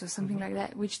Stories or something like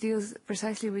that, which deals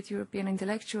precisely with European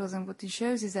intellectuals. And what it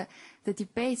shows is that the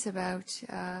debates about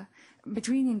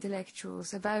between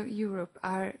intellectuals about Europe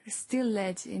are still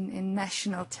led in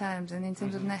national terms and in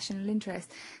terms of national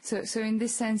interest. So in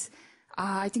this sense,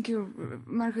 I think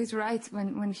Marco is right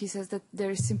when he says that there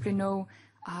is simply no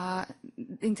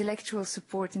intellectual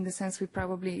support in the sense we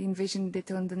probably envisioned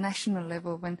it on the national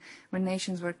level when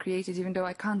nations were created, even though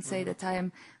I can't say that I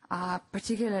am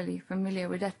particularly familiar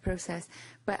with that process.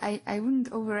 But I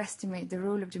wouldn't overestimate the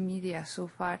role of the media so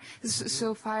far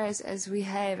as we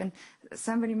have. And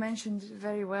somebody mentioned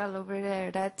very well over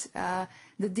there that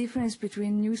the difference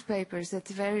between newspapers that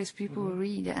various people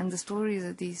read and the stories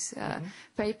that these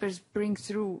papers bring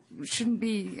through shouldn't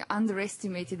be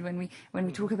underestimated when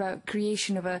we talk about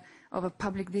creation of a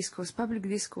public discourse. Public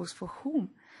discourse for whom?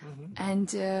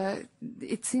 And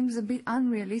it seems a bit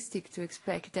unrealistic to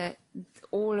expect that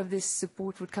all of this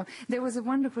support would come. There was a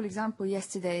wonderful example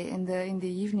yesterday in the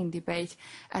evening debate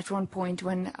at one point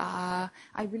when I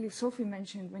believe Sophie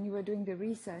mentioned when you were doing the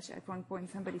research at one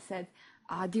point somebody said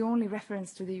the only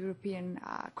reference to the European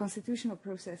constitutional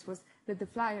process was that the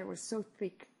flyer was so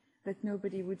thick that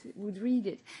nobody would read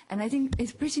it. And I think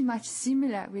it's pretty much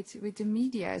similar with the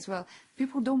media as well.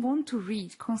 People don't want to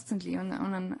read constantly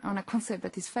on a concept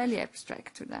that is fairly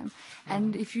abstract to them.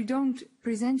 And if you don't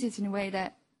present it in a way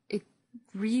that it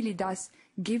really does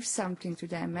give something to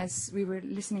them, as we were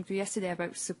listening to yesterday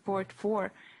about support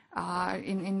for,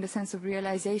 in the sense of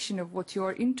realization of what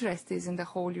your interest is in the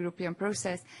whole European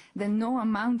process, then no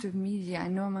amount of media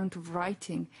and no amount of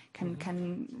writing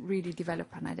can really develop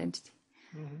an identity.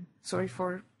 Sorry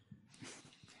for...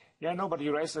 Yeah, no, but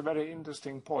you raised a very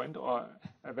interesting point, or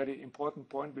a very important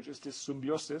point, which is this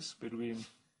symbiosis between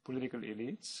political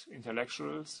elites,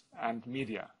 intellectuals, and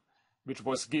media, which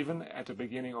was given at the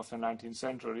beginning of the 19th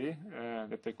century,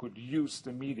 that they could use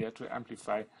the media to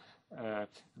amplify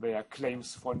their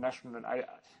claims for national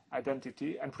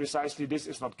identity, and precisely this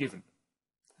is not given.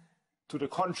 To the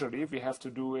contrary, we have to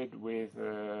do it with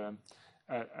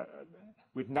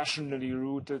nationally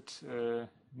rooted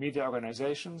media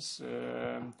organizations,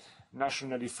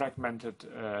 nationally fragmented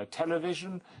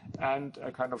television, and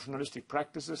a kind of journalistic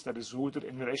practices that is rooted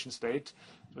in the nation state.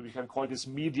 So we can call this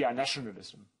media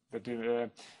nationalism, that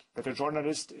a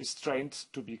journalist is trained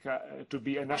to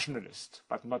be a nationalist,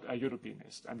 but not a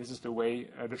Europeanist. And this is the way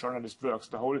the journalist works.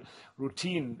 The whole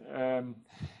routine,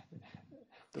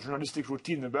 the journalistic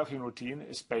routine, the working routine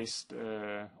is based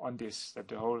on this, that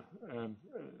the whole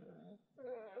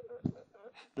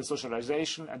the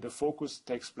socialization and the focus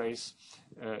takes place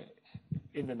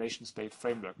in the nation-state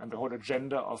framework. And the whole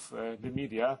agenda of the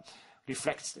media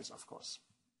reflects this, of course.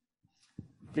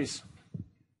 Please.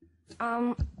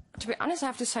 To be honest, I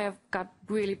have to say I've got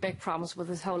really big problems with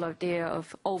this whole idea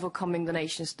of overcoming the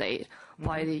nation-state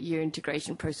by the EU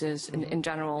integration process in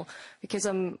general. Because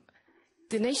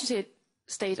the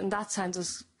nation-state in that sense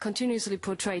is continuously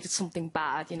portrayed as something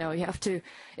bad. You know, you have to,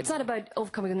 it's not about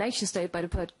overcoming the nation state, but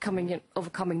about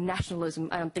overcoming nationalism.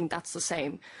 I don't think that's the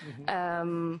same.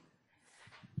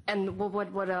 And what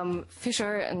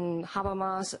Fischer and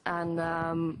Habermas and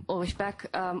Ulrich Beck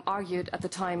argued at the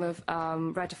time of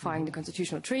ratifying the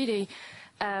constitutional treaty,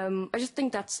 I just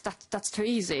think that's too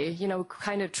easy, you know,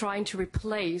 kind of trying to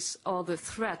replace all the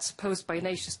threats posed by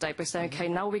nation state by saying, okay,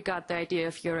 now we got the idea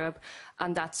of Europe,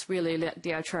 and that's really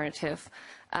the alternative.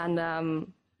 And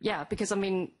yeah, because I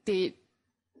mean, the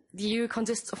EU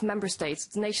consists of member states.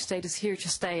 The nation state is here to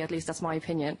stay, at least that's my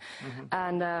opinion.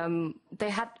 And it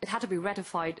had to be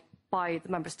ratified by the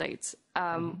member states.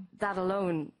 That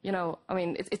alone, you know, I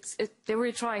mean, they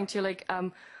were trying to like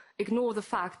ignore the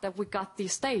fact that we got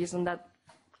these states, and that,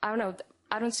 I don't know,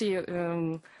 I don't see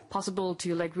possible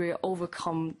to like really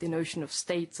overcome the notion of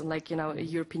states and like, you know, a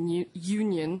European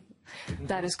Union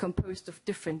that is composed of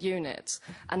different units.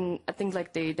 And I think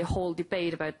like the whole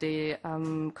debate about the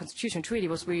Constitutional Treaty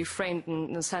was really framed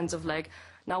in the sense of like,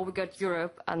 now we got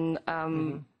Europe and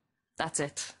that's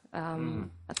it.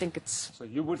 I think it's... So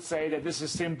you would say that this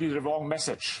is simply the wrong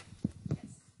message,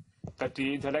 that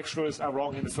the intellectuals are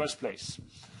wrong in the first place,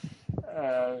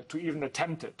 to even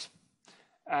attempt it.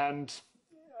 And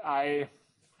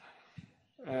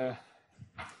the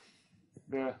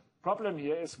problem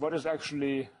here is what is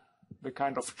actually the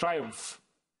kind of triumph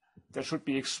that should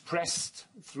be expressed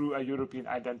through a European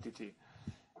identity.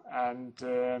 And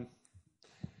the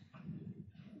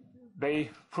they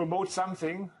promote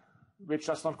something which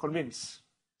does not convince,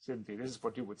 simply. This is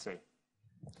what you would say.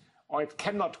 Or it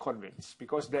cannot convince,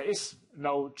 because there is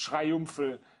no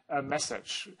triumphal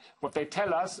message. What they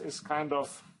tell us is kind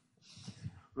of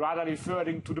rather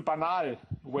referring to the banal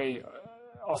way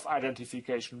of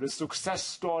identification, the success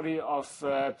story of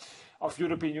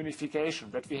European unification,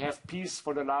 that we have peace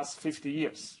for the last 50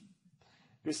 years.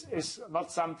 This is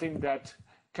not something that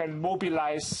can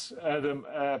mobilize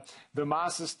the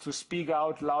masses to speak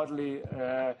out loudly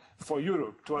for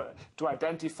Europe, to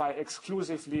identify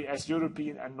exclusively as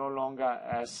European and no longer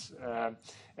as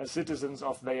citizens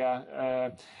of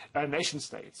their nation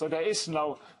state. So there is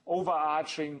no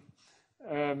overarching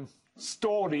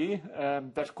story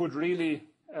that could really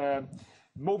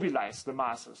mobilize the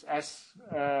masses, as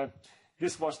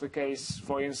this was the case,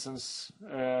 for instance,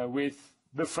 with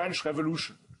the French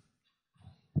Revolution.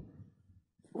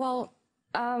 Well,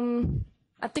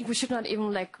 I think we should not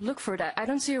even look for that. I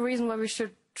don't see a reason why we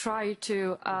should try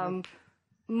to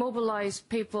mobilize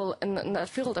people in that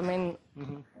field. I mean,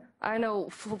 I know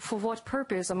for what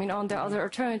purpose. I mean, are there other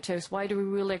alternatives? Why do we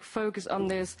really focus on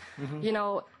this? You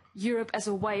know, Europe as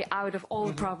a way out of all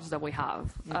the problems that we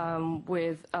have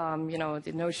with you know,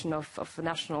 the notion of a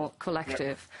national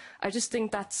collective. I just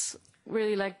think that's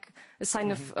really a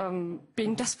sign of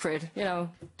being desperate, you know,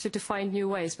 to find new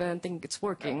ways, but I don't think it's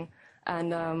working.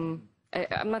 And I'm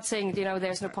not saying, you know,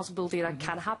 there's no possibility that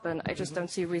can happen. I just don't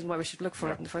see a reason why we should look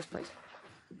for it in the first place.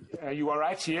 You are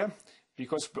right here,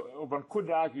 because one could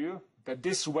argue that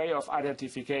this way of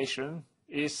identification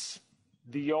is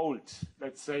the old,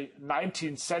 let's say,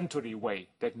 19th century way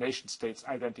that nation states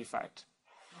identified.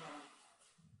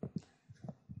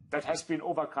 That has been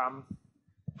overcome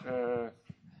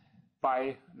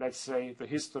by, let's say, the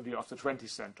history of the 20th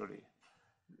century.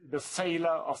 The failure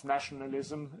of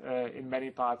nationalism in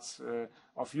many parts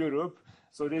of Europe.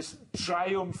 So this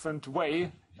triumphant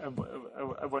way,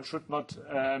 one should not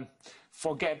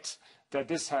forget that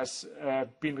this has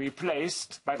been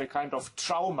replaced by the kind of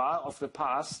trauma of the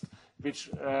past, which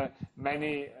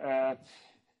many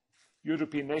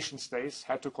European nation states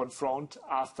had to confront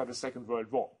after the Second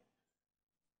World War.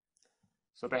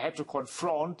 So they had to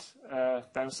confront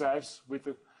themselves with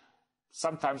the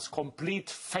sometimes complete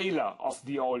failure of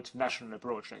the old national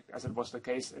project, as it was the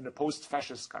case in the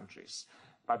post-fascist countries.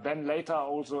 But then later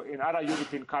also in other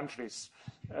European countries,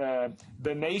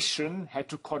 the nation had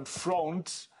to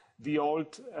confront the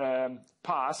old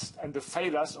past and the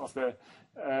failures of the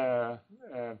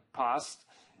past,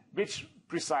 which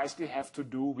precisely have to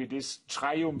do with this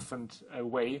triumphant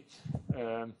way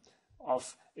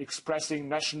of expressing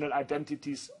national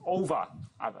identities over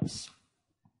others.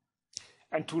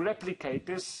 And to replicate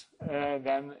this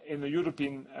then in a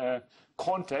European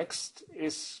context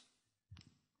is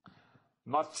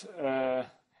not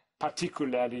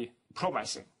particularly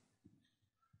promising.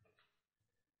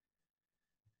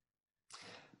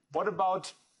 What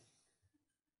about,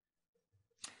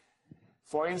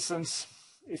 for instance,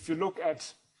 if you look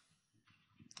at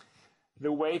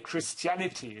the way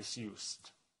Christianity is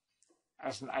used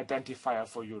as an identifier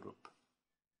for Europe?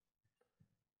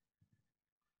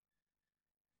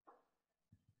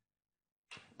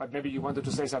 But maybe you wanted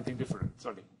to say something different.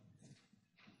 Sorry.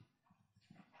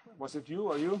 Was it you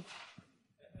or you?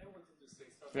 I wanted to say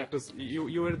something. Because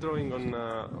you were drawing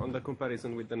on the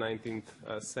comparison with the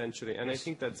 19th century, and I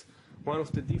think that one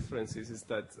of the differences is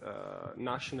that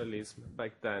nationalism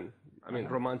back then, I mean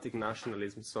romantic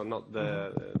nationalism, so not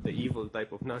the evil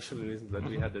type of nationalism that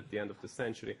we had at the end of the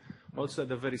century, also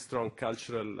had a very strong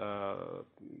cultural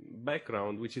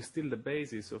background, which is still the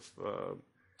basis of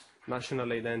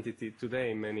national identity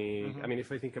today. Many, I mean,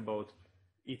 if I think about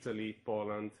Italy,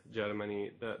 Poland,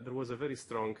 Germany, there was a very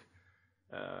strong,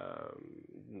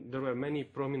 there were many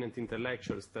prominent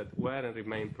intellectuals that were and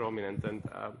remain prominent, and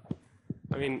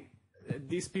I mean,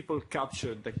 these people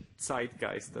captured the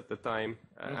zeitgeist at the time.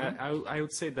 I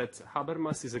would say that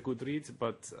Habermas is a good read,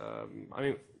 but I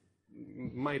mean,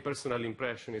 my personal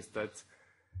impression is that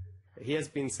he has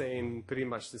been saying pretty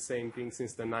much the same thing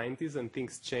since the 90s, and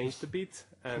things changed a bit,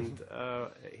 and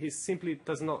he simply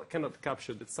cannot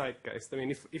capture the zeitgeist. I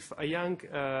mean, if a young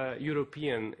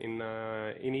European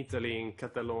in Italy, in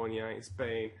Catalonia, in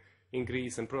Spain, in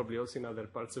Greece, and probably also in other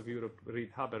parts of Europe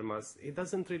read Habermas, he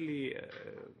doesn't really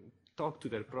talk to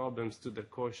their problems, to their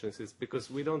consciences, because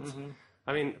we don't,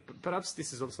 I mean, perhaps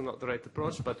this is also not the right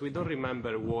approach, but we don't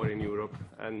remember war in Europe,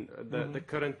 and the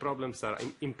current problems are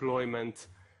employment.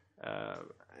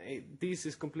 This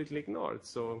is completely ignored,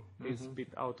 so it's a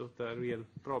bit out of the real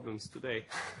problems today.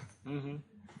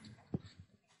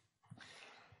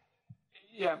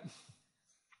 Yeah.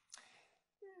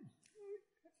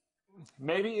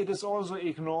 maybe it is also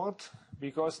ignored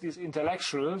because these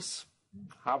intellectuals,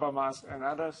 Habermas and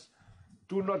others,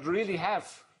 do not really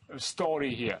have a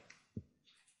story here.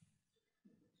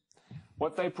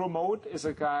 What they promote is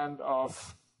a kind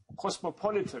of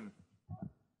cosmopolitan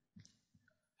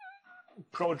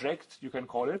project, you can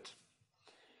call it,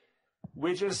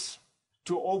 which is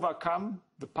to overcome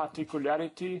the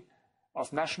particularity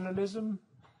of nationalism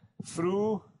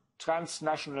through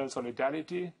transnational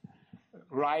solidarity,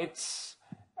 rights,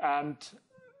 and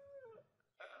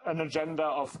an agenda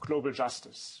of global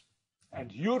justice.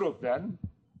 And Europe then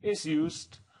is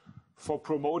used for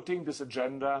promoting this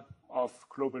agenda of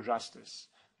global justice.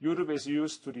 Europe is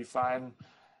used to define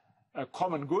a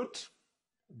common good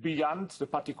beyond the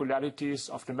particularities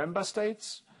of the member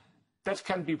states that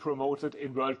can be promoted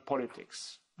in world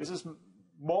politics. This is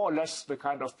more or less the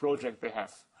kind of project they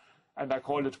have, and I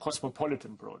call it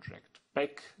cosmopolitan project.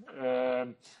 Beck,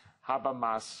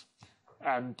 Habermas,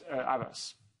 and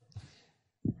others,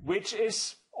 which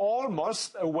is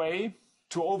almost a way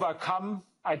to overcome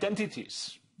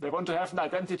identities. They want to have an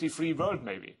identity-free world,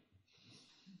 maybe.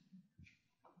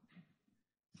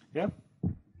 Yeah?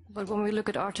 But when we look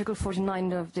at Article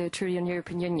 49 of the Treaty on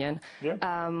European Union,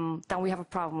 then we have a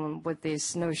problem with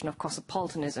this notion of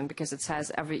cosmopolitanism, because it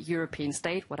says every European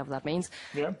state, whatever that means,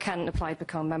 can apply to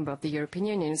become a member of the European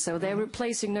Union. So they're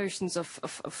replacing notions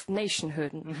of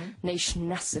nationhood,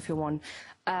 nationness, if you want,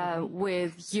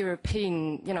 with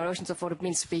European, notions of what it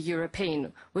means to be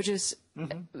European, which is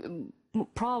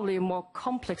probably a more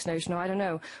complex notion, or I don't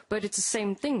know, but it's the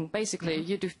same thing, basically.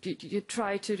 You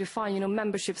try to define,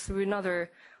 membership through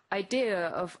another idea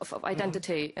of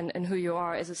identity and who you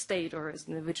are as a state or as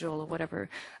an individual or whatever.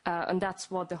 And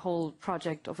that's what the whole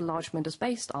project of enlargement is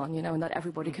based on, and that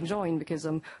everybody can join, because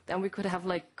then we could have,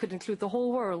 could include the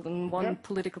whole world in one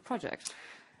political project.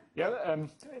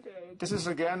 This is,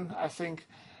 again, I think,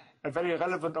 a very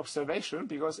relevant observation,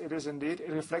 because it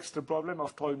reflects the problem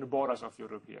of drawing the borders of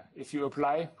Europe here. If you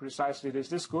apply precisely this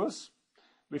discourse,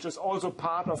 which is also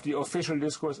part of the official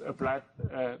discourse applied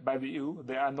by the EU,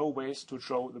 there are no ways to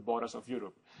show the borders of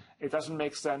Europe. It doesn't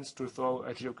make sense to throw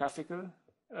a geographical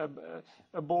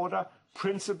border.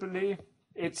 Principally,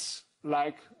 it's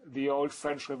like the old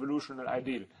French revolutionary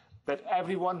ideal, that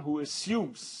everyone who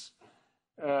assumes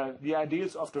the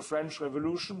ideals of the French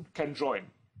Revolution can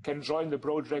join the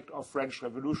project of French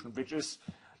Revolution, which is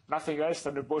nothing else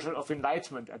than the project of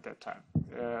enlightenment at that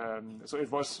time.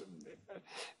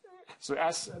 So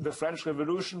as the French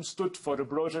Revolution stood for the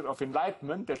project of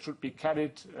enlightenment that should be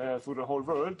carried through the whole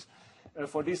world,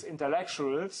 for these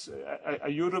intellectuals, a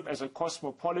Europe as a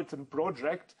cosmopolitan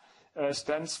project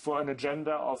stands for an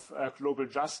agenda of global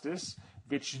justice,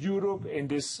 which Europe in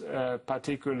this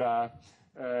particular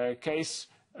case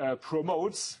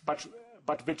promotes, but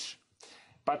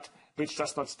which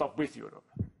does not stop with Europe.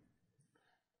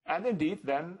 And indeed,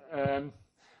 then,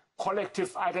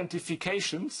 collective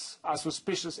identifications are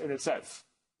suspicious in itself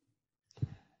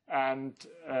and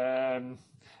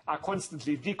are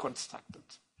constantly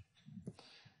deconstructed,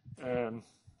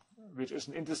 which is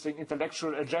an interesting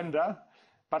intellectual agenda,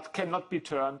 but cannot be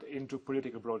turned into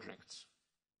political projects.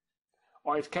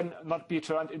 Or it cannot be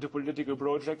turned into political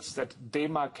projects that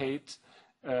demarcate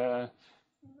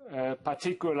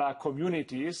particular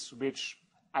communities which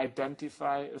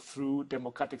identify through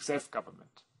democratic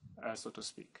self-government, so to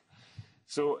speak.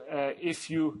 So if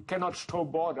you cannot show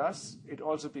borders, it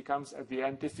also becomes at the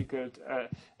end difficult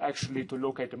actually to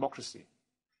locate democracy,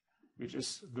 which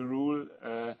is the rule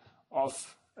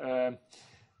of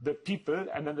the people,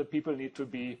 and then the people need to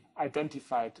be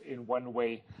identified in one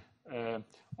way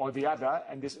or the other,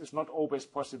 and this is not always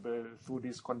possible through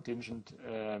these contingent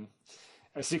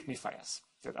signifiers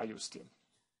that are used here.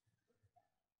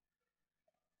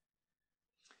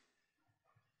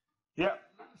 Yeah.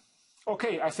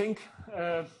 Okay, I think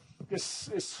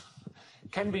this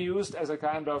can be used as a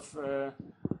kind of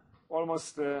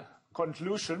almost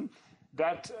conclusion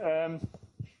that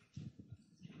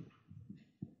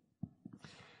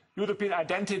European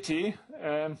identity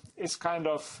is kind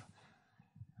of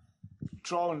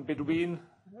drawn between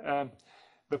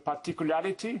the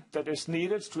particularity that is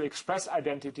needed to express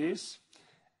identities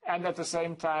and at the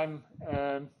same time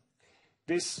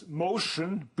this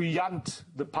motion beyond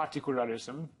the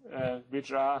particularism,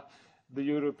 which are the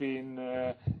European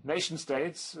nation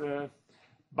states.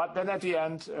 But then at the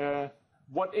end,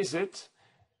 what is it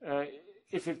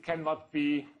if it cannot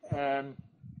be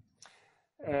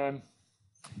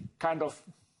kind of,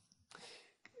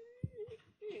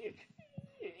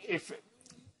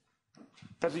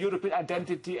 that the European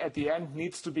identity at the end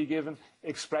needs to be given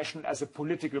expression as a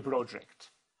political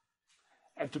project.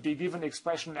 And to be given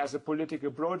expression as a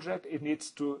political project, it needs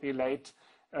to relate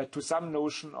to some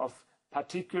notion of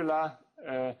particular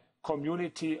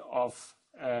community of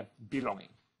belonging.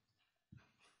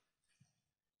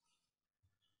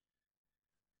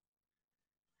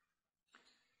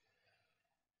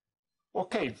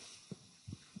 Okay,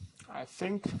 I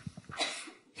think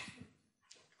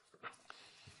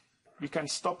we can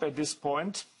stop at this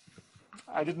point.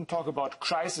 I didn't talk about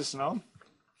crisis now.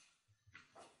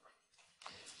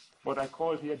 What I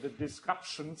call here the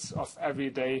disruptions of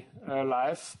everyday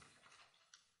life,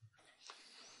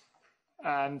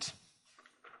 and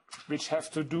which have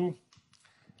to do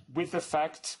with the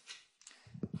fact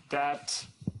that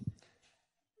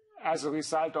as a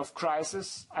result of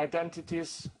crisis,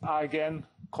 identities are again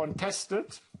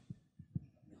contested.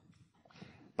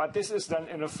 But this is done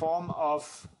in a form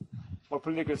of what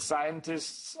political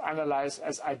scientists analyze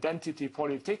as identity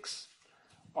politics,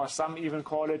 or some even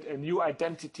call it a new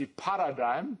identity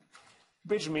paradigm,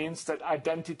 which means that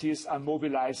identities are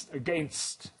mobilized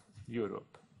against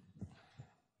Europe.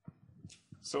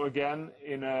 So again,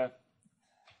 in a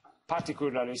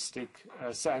particularistic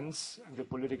sense, the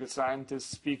political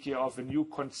scientists speak here of a new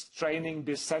constraining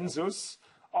dissensus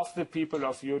of the people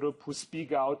of Europe who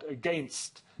speak out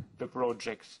against the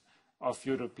project of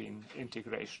European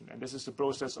integration. And this is the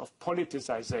process of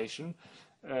politicization,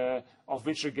 of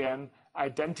which, again,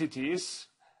 identities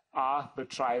are the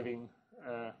driving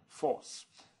force.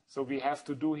 So we have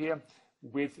to do here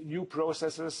with new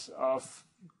processes of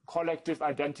collective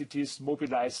identities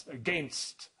mobilized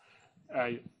against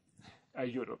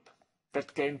Europe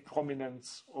that gained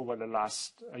prominence over the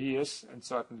last years and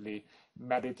certainly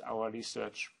merit our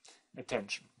research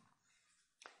attention.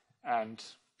 And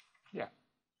yeah,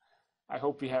 I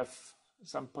hope we have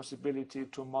some possibility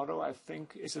tomorrow. I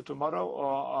think, is it tomorrow or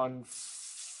on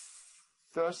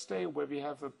Thursday, where we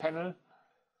have a panel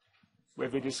where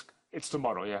we it's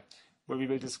tomorrow, yeah, where we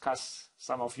will discuss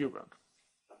some of your work.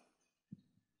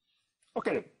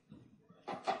 Okay.